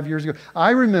 35 years ago?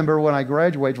 I remember when I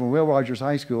graduated from Will Rogers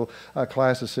High School, a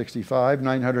class of 65,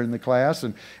 900 in the class.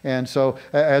 And so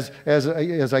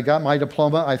as I got my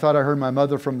diploma, I thought I heard my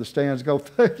mother from the stands go,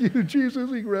 thank you,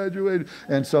 Jesus, he graduated,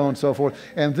 and so on and so forth.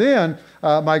 And then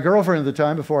my girlfriend at the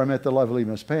time, before I met the lovely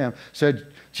Miss Pam, said,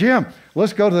 Jim,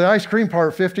 let's go to the ice cream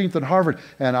park, 15th and Harvard,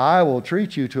 and I will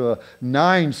treat you to a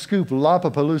 9-scoop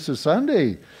Lollapalooza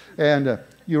sundae. And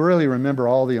you really remember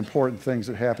all the important things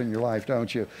that happen in your life,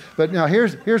 don't you? But now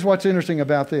here's what's interesting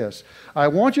about this. I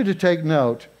want you to take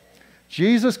note.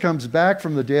 Jesus comes back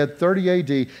from the dead 30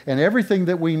 AD, and everything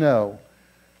that we know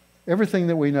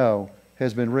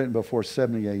has been written before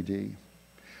 70 AD.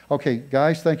 Okay,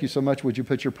 guys, thank you so much. Would you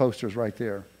put your posters right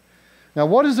there? Now,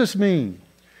 what does this mean?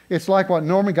 It's like what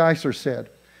Norman Geisler said.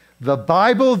 The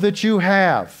Bible that you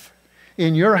have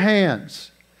in your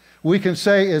hands, we can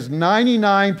say is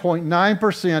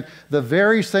 99.9% the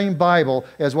very same Bible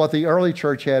as what the early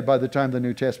church had by the time the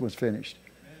New Testament was finished.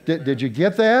 Did you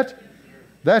get that?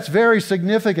 That's very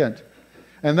significant.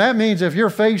 And that means if you're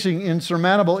facing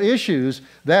insurmountable issues,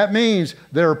 that means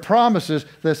there are promises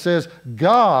that says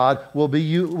God will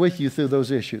be with you through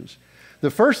those issues. The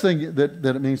first thing that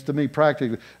it means to me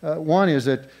practically, one is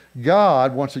that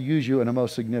God wants to use you in a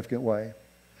most significant way.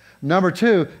 Number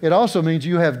two, it also means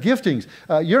you have giftings.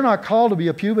 You're not called to be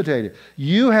a pubitated.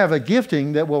 You have a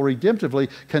gifting that will redemptively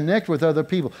connect with other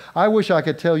people. I wish I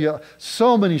could tell you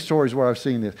so many stories where I've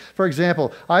seen this. For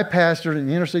example, I pastored an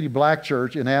inner city black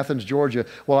church in Athens, Georgia,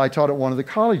 while I taught at one of the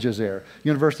colleges there.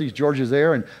 University of Georgia's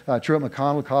there, and Truett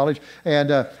McConnell College. And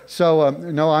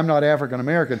no, I'm not African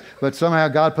American, but somehow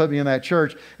God put me in that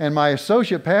church. And my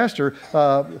associate pastor,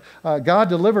 God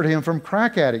delivered him from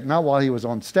crack addict, not while he was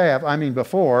on staff, I mean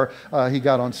before he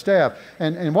got on staff.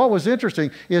 And what was interesting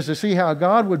is to see how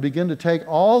God would begin to take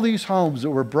all these homes that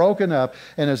were broken up,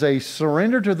 and as they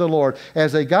surrendered to the Lord,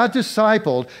 as they got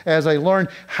discipled, as they learned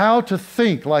how to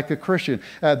think like a Christian.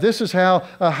 This is how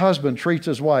a husband treats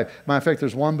his wife. Matter of fact,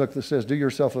 there's one book that says, do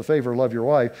yourself a favor, love your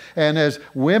wife. And as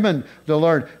women to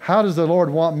learn, how does the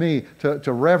Lord want me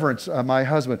to reverence my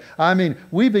husband? I mean,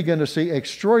 we begin to see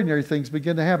extraordinary things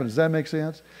begin to happen. Does that make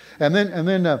sense? And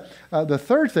then the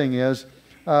third thing is,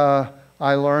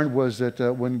 I learned was that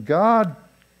when God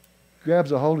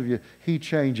grabs a hold of you, he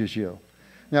changes you.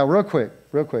 Now, real quick.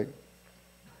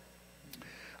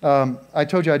 I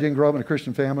told you I didn't grow up in a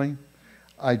Christian family.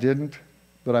 I didn't,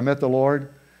 but I met the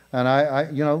Lord,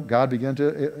 and God began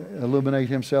to illuminate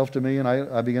himself to me, and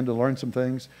I began to learn some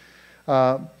things.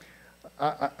 One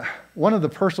of the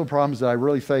personal problems that I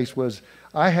really faced was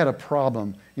I had a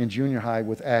problem in junior high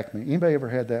with acne. Anybody ever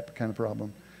had that kind of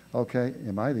problem? Okay,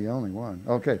 am I the only one?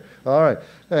 Okay, all right.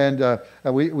 And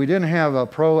we didn't have a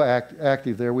Pro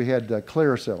Active there. We had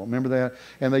Clearasil. Remember that?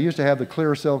 And they used to have the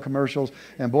Clearasil commercials,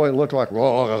 and boy, it looked like,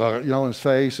 in his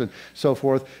face and so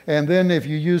forth. And then if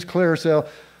you use Clearasil,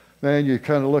 man, you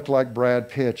kind of look like Brad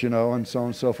Pitt, and so on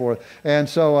and so forth. And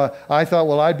so I thought,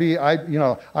 well, I'd be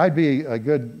a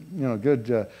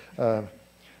good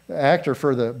actor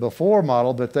for the before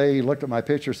model, but they looked at my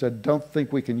picture and said, don't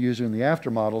think we can use you in the after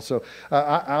model. So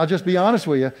I'll just be honest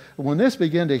with you. When this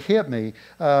began to hit me,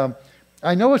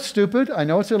 I know it's stupid, I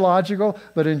know it's illogical,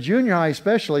 but in junior high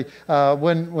especially,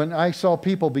 when I saw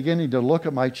people beginning to look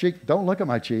at my cheek, don't look at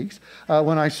my cheeks.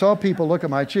 When I saw people look at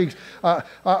my cheeks,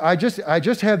 I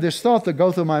just had this thought that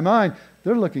go through my mind,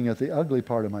 they're looking at the ugly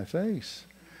part of my face.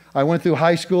 I went through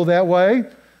high school that way.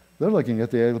 They're looking at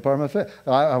the ugly part of my face.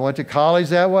 I went to college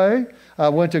that way. I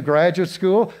went to graduate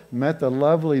school, met the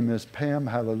lovely Miss Pam.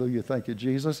 Hallelujah, thank you,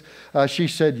 Jesus. She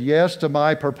said yes to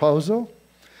my proposal.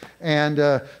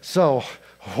 And so,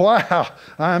 wow,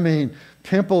 I mean,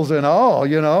 pimples and all,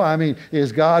 I mean,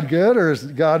 is God good or is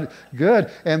God good?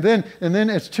 And then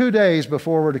it's 2 days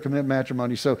before we're to commit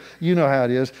matrimony. So you know how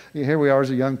it is. Here we are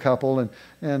as a young couple,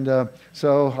 and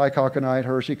so I cock-a-night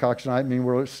her, she cocks-a-night me.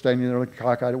 We're standing there looking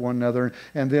cockeyed at one another,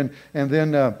 and then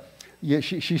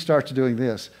she starts doing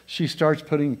this. She starts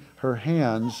putting her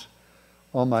hands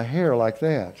on my hair like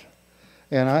that,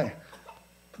 and I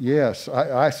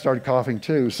started coughing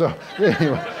too.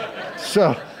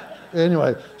 So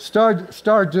anyway,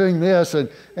 start doing this,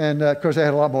 and of course I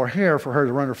had a lot more hair for her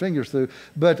to run her fingers through.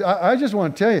 But I just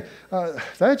want to tell you,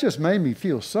 that just made me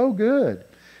feel so good.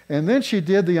 And then she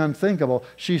did the unthinkable.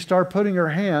 She started putting her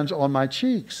hands on my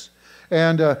cheeks.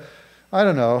 And I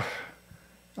don't know,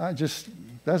 that's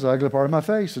the ugly part of my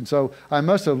face. And so I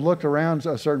must have looked around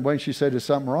a certain way. She said, is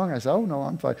something wrong? I said, oh, no,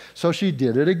 I'm fine. So she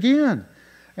did it again.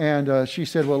 And she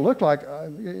said, well, it looked like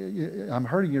I'm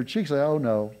hurting your cheeks. I said, oh,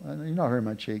 no, you're not hurting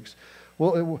my cheeks.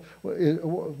 Well,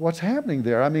 what's happening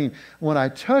there? I mean, when I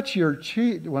touched your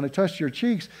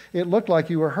cheeks, it looked like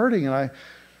you were hurting. And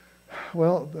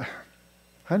well,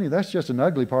 honey, that's just an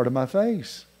ugly part of my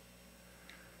face.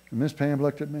 And Miss Pam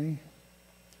looked at me.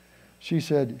 She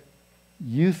said,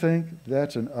 you think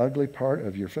that's an ugly part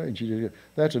of your face? And she did,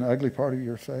 that's an ugly part of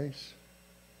your face?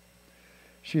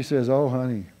 She says, oh,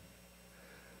 honey,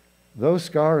 those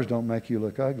scars don't make you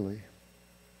look ugly.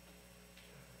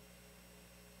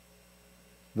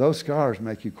 Those scars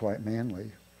make you quite manly.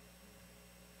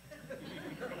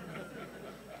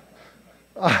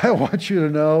 I want you to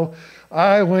know,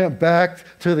 I went back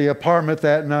to the apartment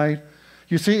that night.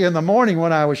 You see, in the morning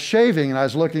when I was shaving and I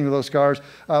was looking at those scars,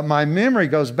 my memory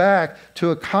goes back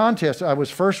to a contest I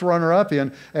was first runner-up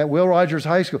in at Will Rogers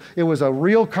High School. It was a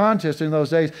real contest in those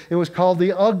days. It was called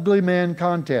the Ugly Man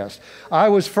Contest. I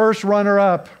was first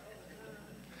runner-up.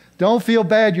 Don't feel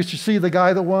bad. You should see the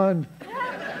guy that won.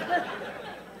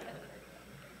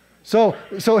 So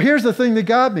here's the thing that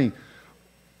got me.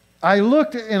 I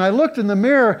looked in the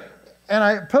mirror, and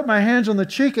I put my hands on my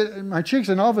cheeks,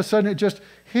 and all of a sudden it just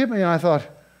hit me, and I thought,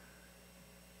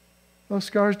 those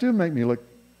scars do make me look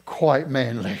quite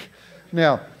manly.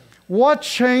 Now, what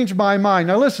changed my mind?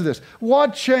 Now listen to this.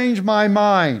 What changed my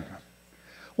mind?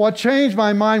 What changed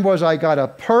my mind was I got a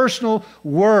personal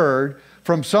word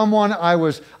from someone I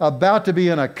was about to be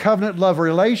in a covenant love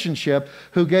relationship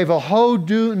who gave a whole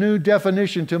new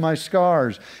definition to my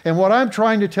scars. And what I'm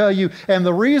trying to tell you, and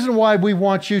the reason why we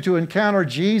want you to encounter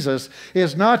Jesus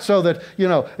is not so that,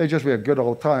 it just be a good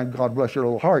old time, God bless your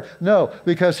little heart. No,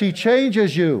 because He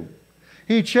changes you.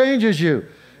 He changes you.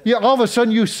 Yeah, all of a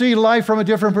sudden you see life from a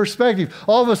different perspective.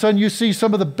 All of a sudden you see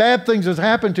some of the bad things that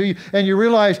happened to you, and you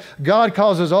realize God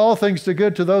causes all things to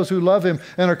good to those who love Him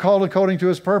and are called according to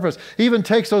His purpose. He even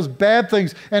takes those bad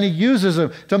things and He uses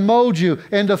them to mold you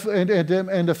and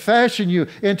to fashion you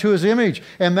into His image.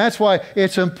 And that's why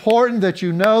it's important that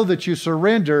you know that you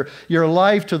surrender your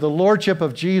life to the Lordship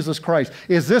of Jesus Christ.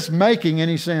 Is this making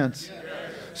any sense? Yes.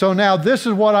 So now this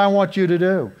is what I want you to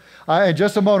do. In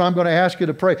just a moment, I'm going to ask you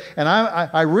to pray. And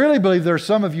I really believe there's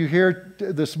some of you here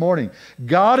this morning.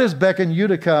 God is beckoning you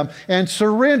to come and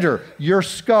surrender your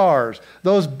scars,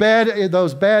 those bad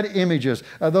images,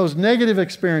 those negative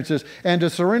experiences, and to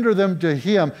surrender them to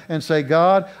Him and say,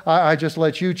 God, I just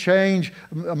let you change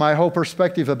my whole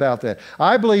perspective about that.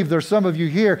 I believe there's some of you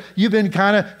here, you've been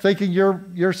kind of thinking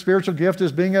your spiritual gift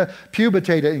is being a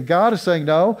pubitated, and God is saying,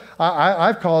 no,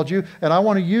 I've called you, and I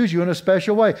want to use you in a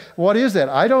special way. What is that?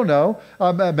 I don't know. know.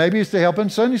 Maybe it's to help in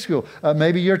Sunday school.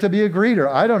 Maybe you're to be a greeter.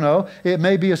 I don't know. It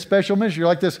may be a special ministry.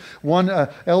 Like this one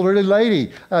elderly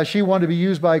lady. She wanted to be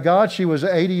used by God. She was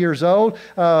 80 years old.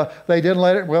 They didn't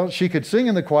let her, well, she could sing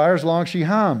in the choir as long as she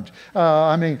hummed.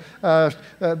 They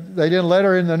didn't let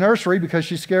her in the nursery because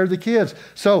she scared the kids.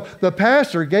 So the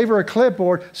pastor gave her a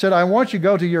clipboard, said, I want you to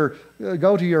go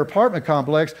to your apartment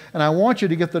complex, and I want you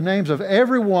to get the names of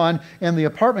everyone in the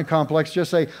apartment complex.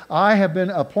 Just say, I have been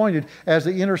appointed as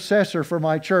the intercessor for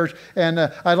my church, and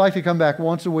I'd like to come back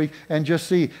once a week and just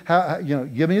see how,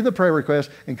 give me the prayer request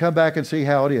and come back and see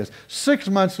how it is. 6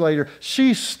 months later,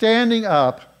 she's standing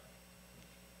up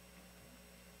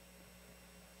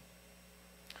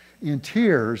in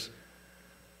tears,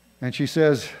 and she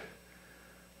says,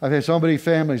 I've had so many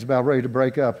families about ready to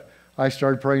break up. I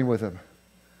started praying with them.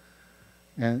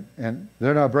 And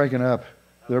they're not breaking up.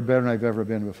 They're better than they've ever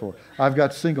been before. I've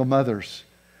got single mothers.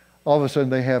 All of a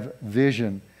sudden they have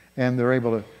vision, and they're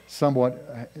able to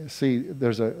somewhat see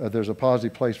there's a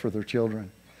positive place for their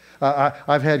children.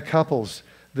 I've had couples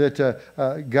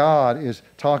that God is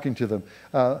talking to them.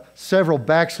 Several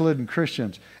backslidden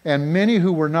Christians, and many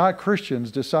who were not Christians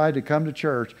decide to come to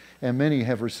church, and many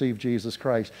have received Jesus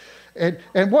Christ.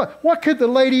 And what could the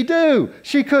lady do?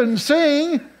 She couldn't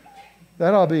sing.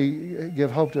 That ought to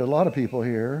give hope to a lot of people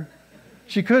here.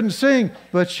 She couldn't sing,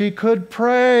 but she could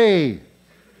pray.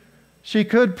 She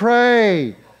could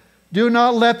pray. Do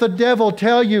not let the devil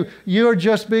tell you you're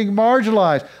just being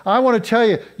marginalized. I want to tell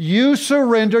you, you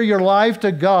surrender your life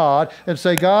to God and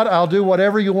say, God, I'll do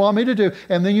whatever you want me to do.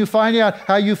 And then you find out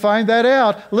how you find that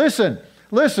out. Listen.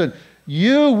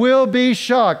 You will be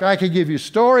shocked. I could give you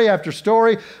story after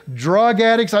story. Drug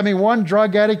addicts. One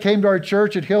drug addict came to our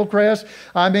church at Hillcrest.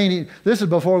 This is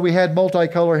before we had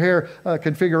multicolor hair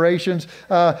configurations.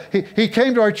 He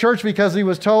came to our church because he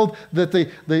was told that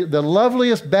the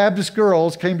loveliest Baptist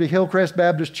girls came to Hillcrest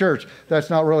Baptist Church. That's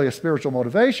not really a spiritual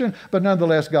motivation, but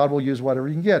nonetheless, God will use whatever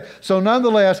he can get. So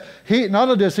nonetheless, not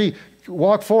only does he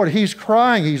walk forward, he's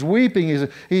crying, he's weeping,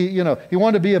 he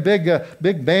wanted to be a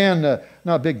big band,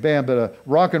 not big band, but a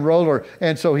rock and roller,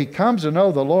 and so he comes to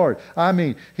know the Lord.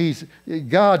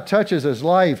 God touches his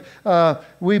life.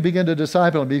 We begin to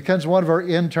disciple him. He becomes one of our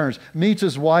interns, meets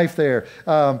his wife there,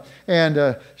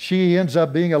 and she ends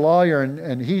up being a lawyer,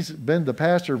 and he's been the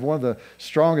pastor of one of the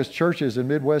strongest churches in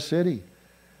Midwest City.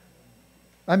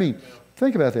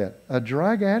 Think about that. A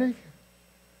drug addict?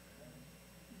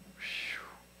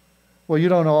 Well, you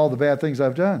don't know all the bad things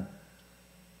I've done.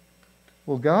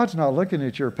 Well, God's not looking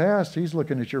at your past. He's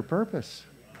looking at your purpose.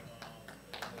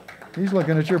 He's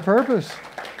looking at your purpose.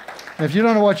 And if you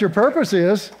don't know what your purpose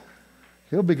is,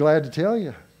 he'll be glad to tell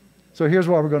you. So here's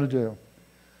what we're going to do.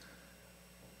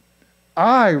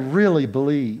 I really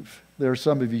believe there are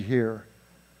some of you here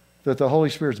that the Holy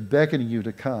Spirit's beckoning you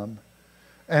to come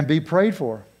and be prayed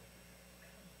for.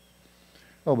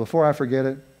 Oh, before I forget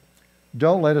it,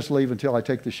 don't let us leave until I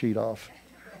take the sheet off.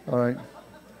 All right?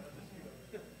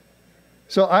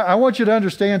 So I want you to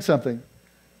understand something.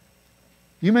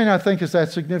 You may not think it's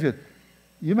that significant.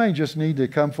 You may just need to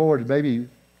come forward. Maybe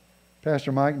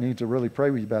Pastor Mike needs to really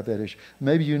pray with you about that issue.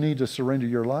 Maybe you need to surrender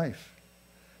your life.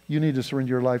 You need to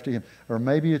surrender your life to him. Or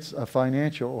maybe it's a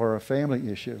financial or a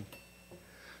family issue.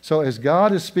 So as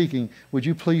God is speaking, would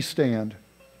you please stand?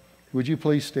 Would you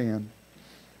please stand?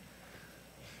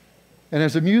 And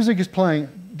as the music is playing,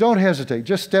 don't hesitate.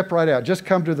 Just step right out. Just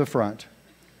come to the front.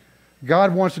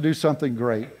 God wants to do something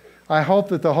great. I hope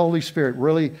that the Holy Spirit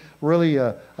really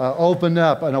opened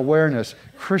up an awareness.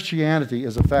 Christianity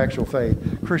is a factual faith.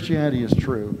 Christianity is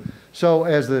true. So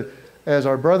as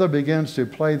our brother begins to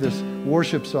play this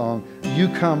worship song, you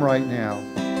come right now.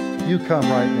 You come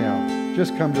right now.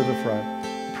 Just come to the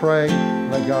front. Pray.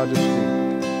 Let God just speak.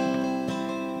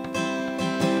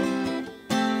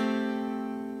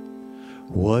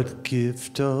 What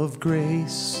gift of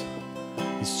grace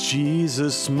is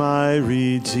Jesus my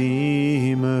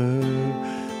Redeemer?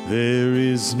 There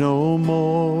is no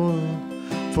more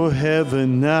for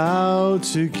heaven now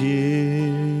to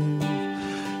give.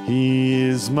 He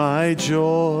is my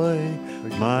joy,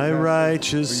 my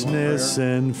righteousness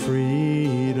and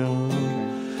freedom,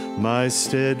 my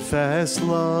steadfast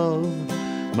love,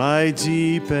 my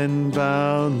deep and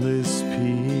boundless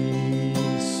peace.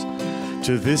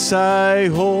 To this I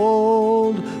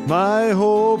hold, my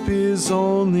hope is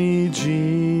only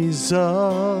Jesus,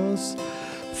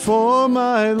 for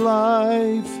my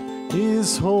life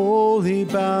is wholly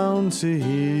bound to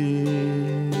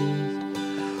His.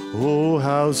 Oh,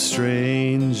 how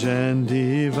strange and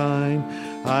divine,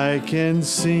 I can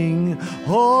sing,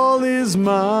 all is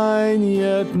mine,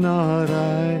 yet not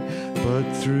I, but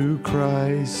through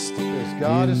Christ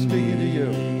God is speaking to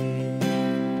you.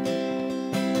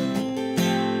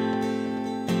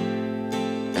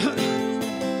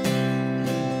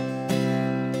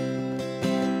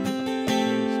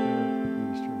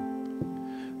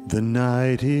 The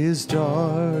night is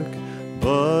dark,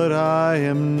 but I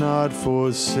am not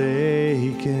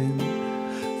forsaken,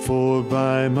 for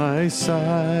by my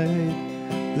side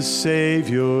the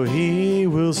Savior, He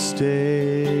will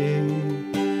stay.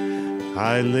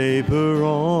 I labor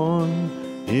on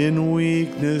in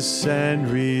weakness and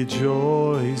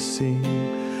rejoicing,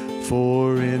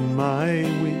 for in my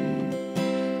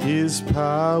weak His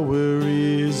power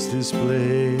is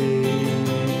displayed.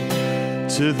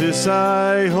 To this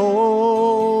I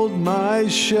hold, my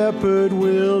shepherd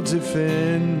will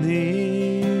defend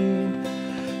me.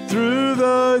 Through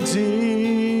the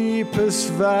deepest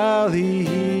valley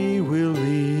He will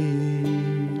lead.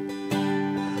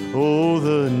 Oh,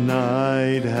 the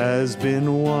night has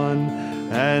been won,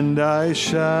 and I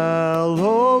shall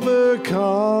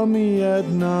overcome, yet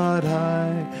not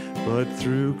I, but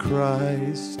through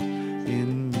Christ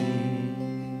in me.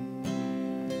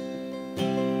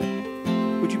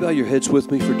 Would you bow your heads with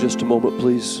me for just a moment,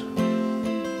 please?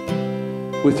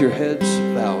 With your heads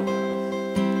bowed.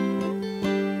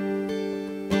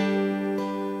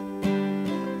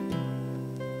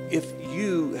 If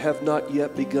you have not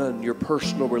yet begun your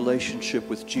personal relationship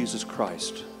with Jesus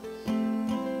Christ,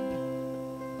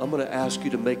 I'm going to ask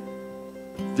you to make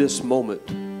this moment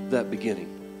that beginning.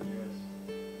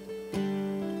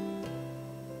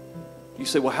 You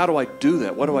say, well, how do I do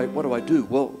that? What do I do?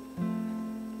 Well,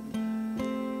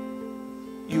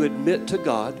 you admit to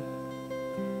God,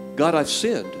 God, I've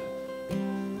sinned.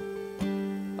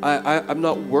 I'm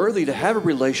not worthy to have a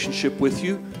relationship with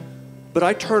you, but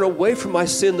I turn away from my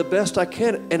sin the best I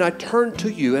can, and I turn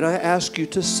to you, and I ask you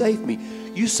to save me.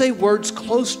 You say words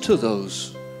close to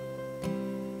those.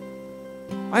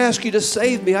 I ask you to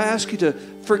save me. I ask you to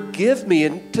forgive me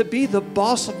and to be the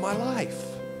boss of my life.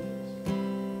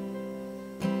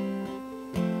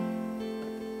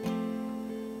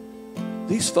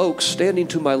 These folks standing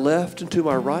to my left and to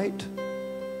my right,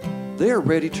 they are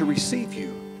ready to receive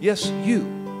you. Yes, you,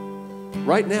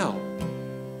 right now.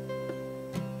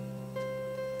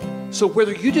 So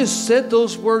whether you just said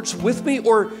those words with me,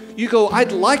 or you go,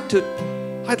 I'd like to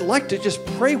just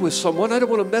pray with someone. I don't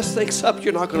want to mess things up.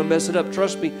 You're not going to mess it up,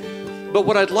 trust me. But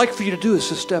what I'd like for you to do is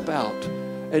to step out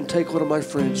and take one of my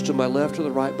friends to my left or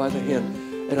the right by the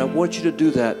hand. And I want you to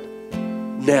do that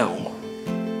now.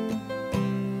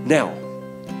 Now.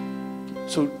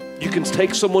 So you can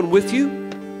take someone with you,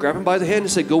 grab them by the hand and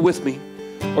say, go with me.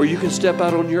 Or you can step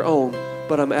out on your own.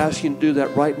 But I'm asking you to do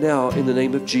that right now in the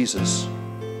name of Jesus.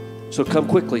 So come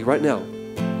quickly, right now.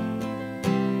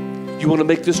 You want to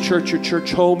make this church your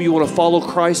church home? You want to follow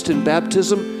Christ in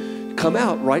baptism? Come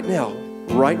out right now,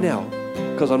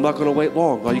 because I'm not going to wait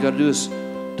long. All you got to do is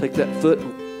take that foot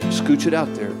and scooch it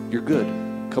out there. You're good.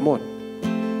 Come on.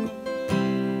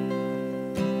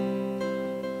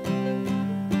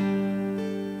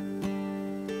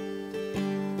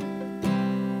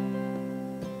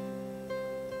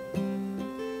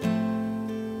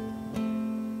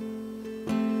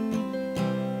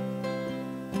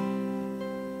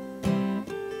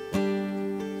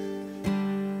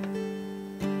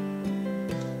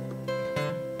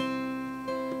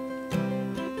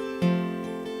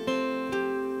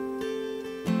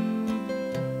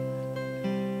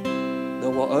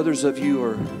 Others of you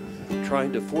are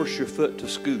trying to force your foot to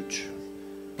scooch,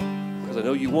 because I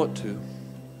know you want to.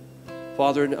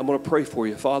 Father, I'm going to pray for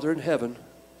you. Father in heaven,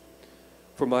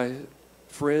 for my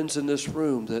friends in this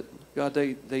room, that God,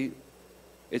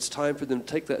 it's time for them to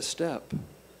take that step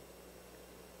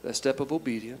of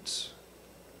obedience,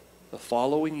 of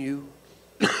following you,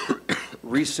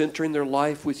 recentering their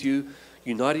life with you,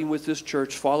 uniting with this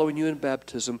church, following you in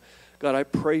baptism. God, I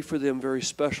pray for them very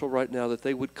special right now, that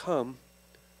they would come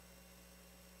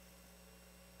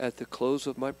at the close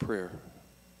of my prayer,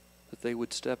 that they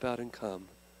would step out and come.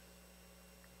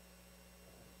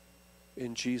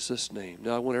 In Jesus' name.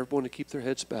 Now I want everyone to keep their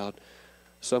heads bowed.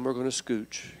 Some are going to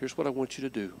scooch. Here's what I want you to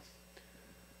do.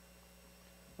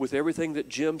 With everything that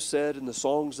Jim said and the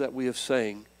songs that we have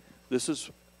sang, this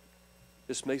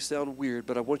may sound weird,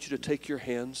 but I want you to take your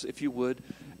hands, if you would,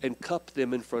 and cup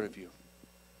them in front of you,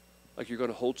 like you're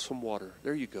going to hold some water.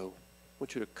 There you go. I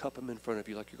want you to cup them in front of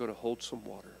you like you're going to hold some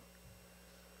water.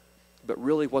 But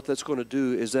really what that's going to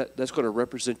do is that's going to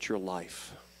represent your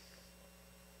life.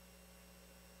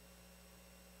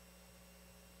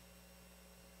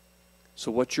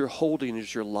 So what you're holding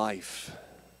is your life.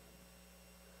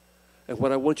 And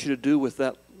what I want you to do with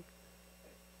that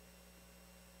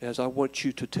as I want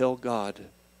you to tell God,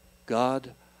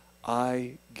 God,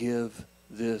 I give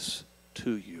this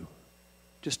to you.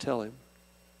 Just tell him.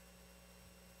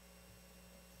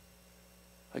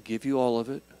 I give you all of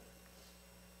it.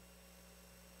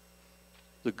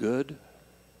 The good,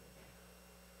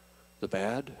 the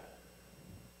bad,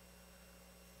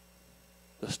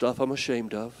 the stuff I'm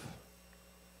ashamed of,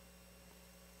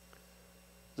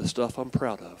 the stuff I'm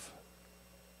proud of.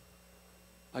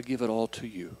 I give it all to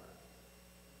you.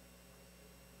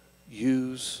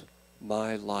 Use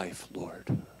my life, Lord.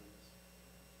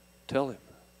 Tell him.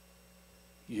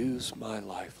 Use my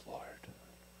life, Lord.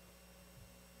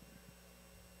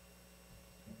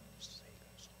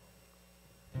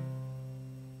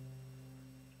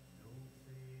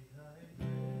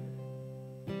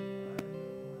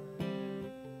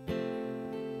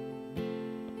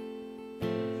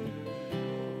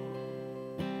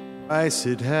 Price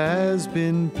it has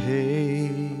been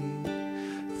paid,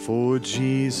 for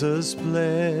Jesus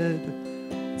bled,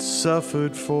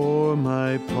 suffered for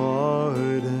my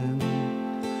pardon,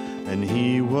 and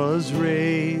he was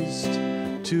raised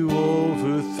to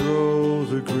overthrow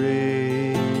the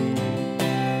grave.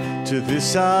 To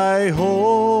this I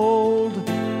hold,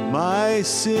 my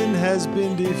sin has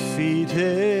been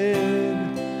defeated.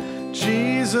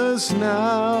 Jesus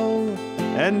now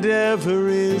and ever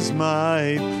is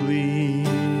my plea.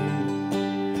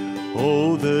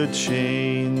 Oh, the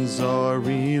chains are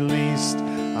released,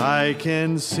 I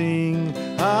can sing,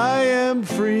 I am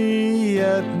free,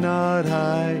 yet not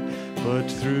I,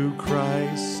 but through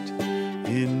Christ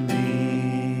in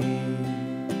me.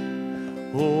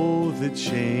 Oh, the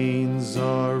chains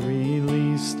are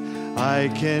released, I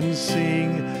can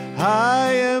sing,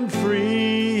 I am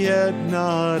free, yet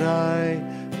not I,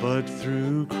 but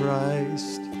through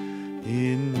Christ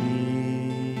in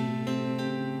me.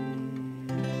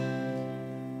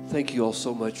 Thank you all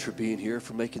so much for being here,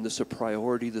 for making this a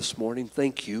priority this morning.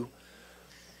 Thank you.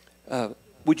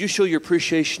 Would you show your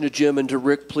appreciation to Jim and to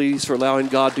Rick, please, for allowing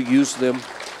God to use them?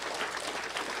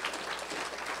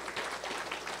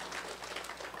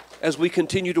 As we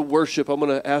continue to worship, I'm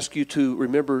going to ask you to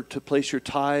remember to place your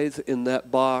tithe in that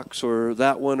box or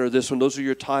that one or this one. Those are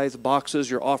your tithe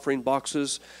boxes, your offering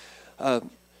boxes.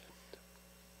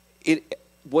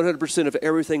 100% of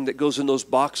everything that goes in those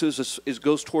boxes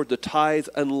goes toward the tithe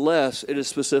unless it is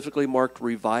specifically marked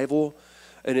revival.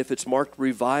 And if it's marked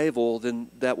revival, then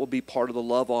that will be part of the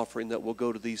love offering that will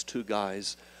go to these two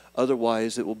guys.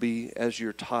 Otherwise, it will be as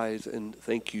your tithe, and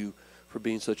thank you for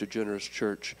being such a generous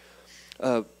church.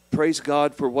 Praise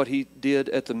God for what he did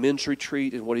at the men's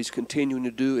retreat and what he's continuing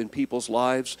to do in people's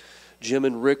lives. Jim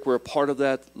and Rick were a part of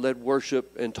that, led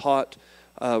worship and taught.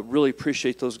 Really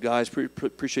appreciate those guys.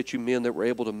 Appreciate you men that were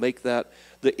able to make that.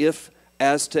 The FBC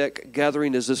Aztec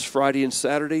gathering is this Friday and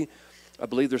Saturday. I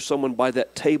believe there's someone by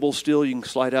that table still. You can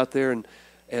slide out there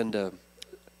and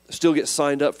still get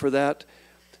signed up for that.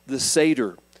 The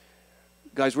Seder.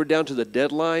 Guys, we're down to the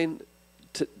deadline.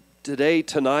 Today,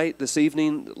 tonight, this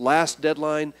evening, last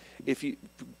deadline. If you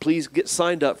please get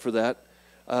signed up for that.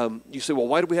 You say, well,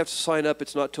 why do we have to sign up?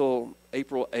 It's not till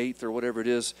April 8th or whatever it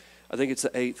is. I think it's the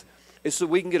 8th. It's so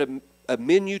we can get a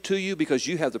menu to you because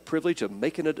you have the privilege of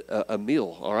making a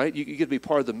meal, all right? You get to be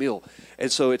part of the meal.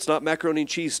 And so it's not macaroni and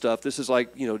cheese stuff. This is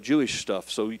like, Jewish stuff.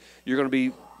 So you're going to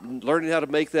be learning how to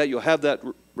make that. You'll have that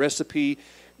recipe.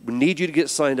 We need you to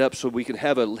get signed up so we can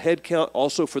have a head count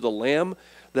also for the lamb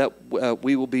that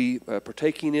we will be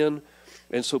partaking in.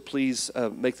 And so please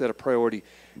make that a priority.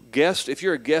 Guest, if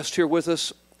you're a guest here with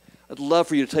us, I'd love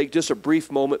for you to take just a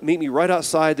brief moment. Meet me right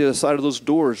outside the other side of those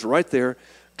doors right there.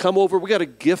 Come over. We got a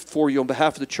gift for you on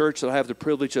behalf of the church that I have the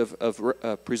privilege of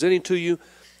presenting to you.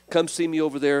 Come see me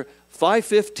over there.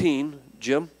 5:15,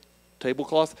 Jim,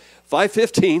 tablecloth.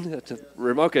 5:15.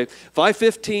 Okay,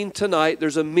 5:15 tonight.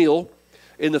 There's a meal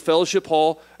in the fellowship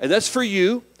hall, and that's for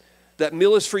you. That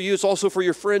meal is for you. It's also for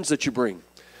your friends that you bring.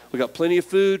 We got plenty of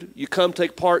food. You come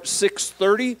take part.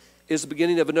 6:30 is the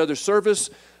beginning of another service.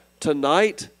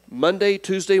 Tonight, Monday,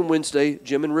 Tuesday, and Wednesday,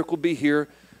 Jim and Rick will be here.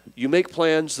 You make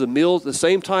plans. The meal the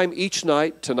same time each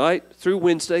night, tonight through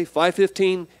Wednesday.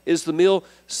 5:15 is the meal.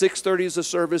 6:30 is the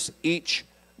service each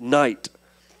night.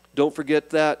 Don't forget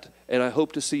that, and I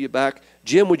hope to see you back.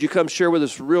 Jim, would you come share with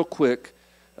us real quick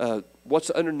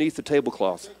what's underneath the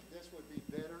tablecloth? This would be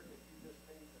better if you just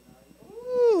paint tonight.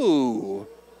 Ooh.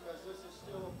 Because this is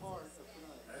still a part of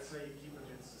tonight. That's how you keep them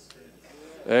in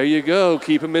suspense. There you go.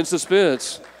 Keep them in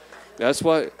suspense. That's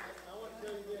why. I want to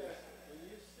tell you this. When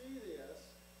you see this,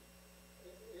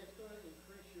 it's going to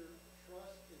increase your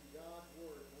trust in God's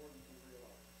Word more than you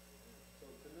realize. So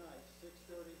tonight,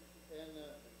 6:30,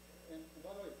 and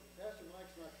by the way, Pastor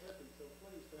Mike's not clipping, so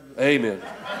please don't. Amen.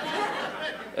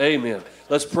 Amen.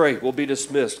 Let's pray. We'll be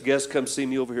dismissed. Guests, come see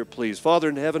me over here, please. Father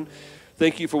in heaven,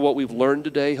 thank you for what we've learned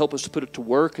today. Help us to put it to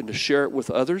work and to share it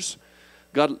with others.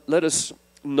 God, let us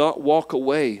not walk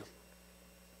away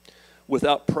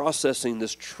without processing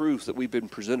this truth that we've been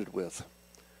presented with.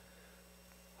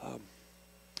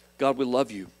 God, we love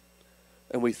you,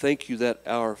 and we thank you that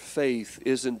our faith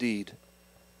is indeed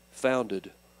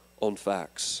founded on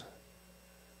facts.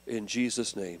 In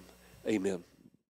Jesus' name, amen.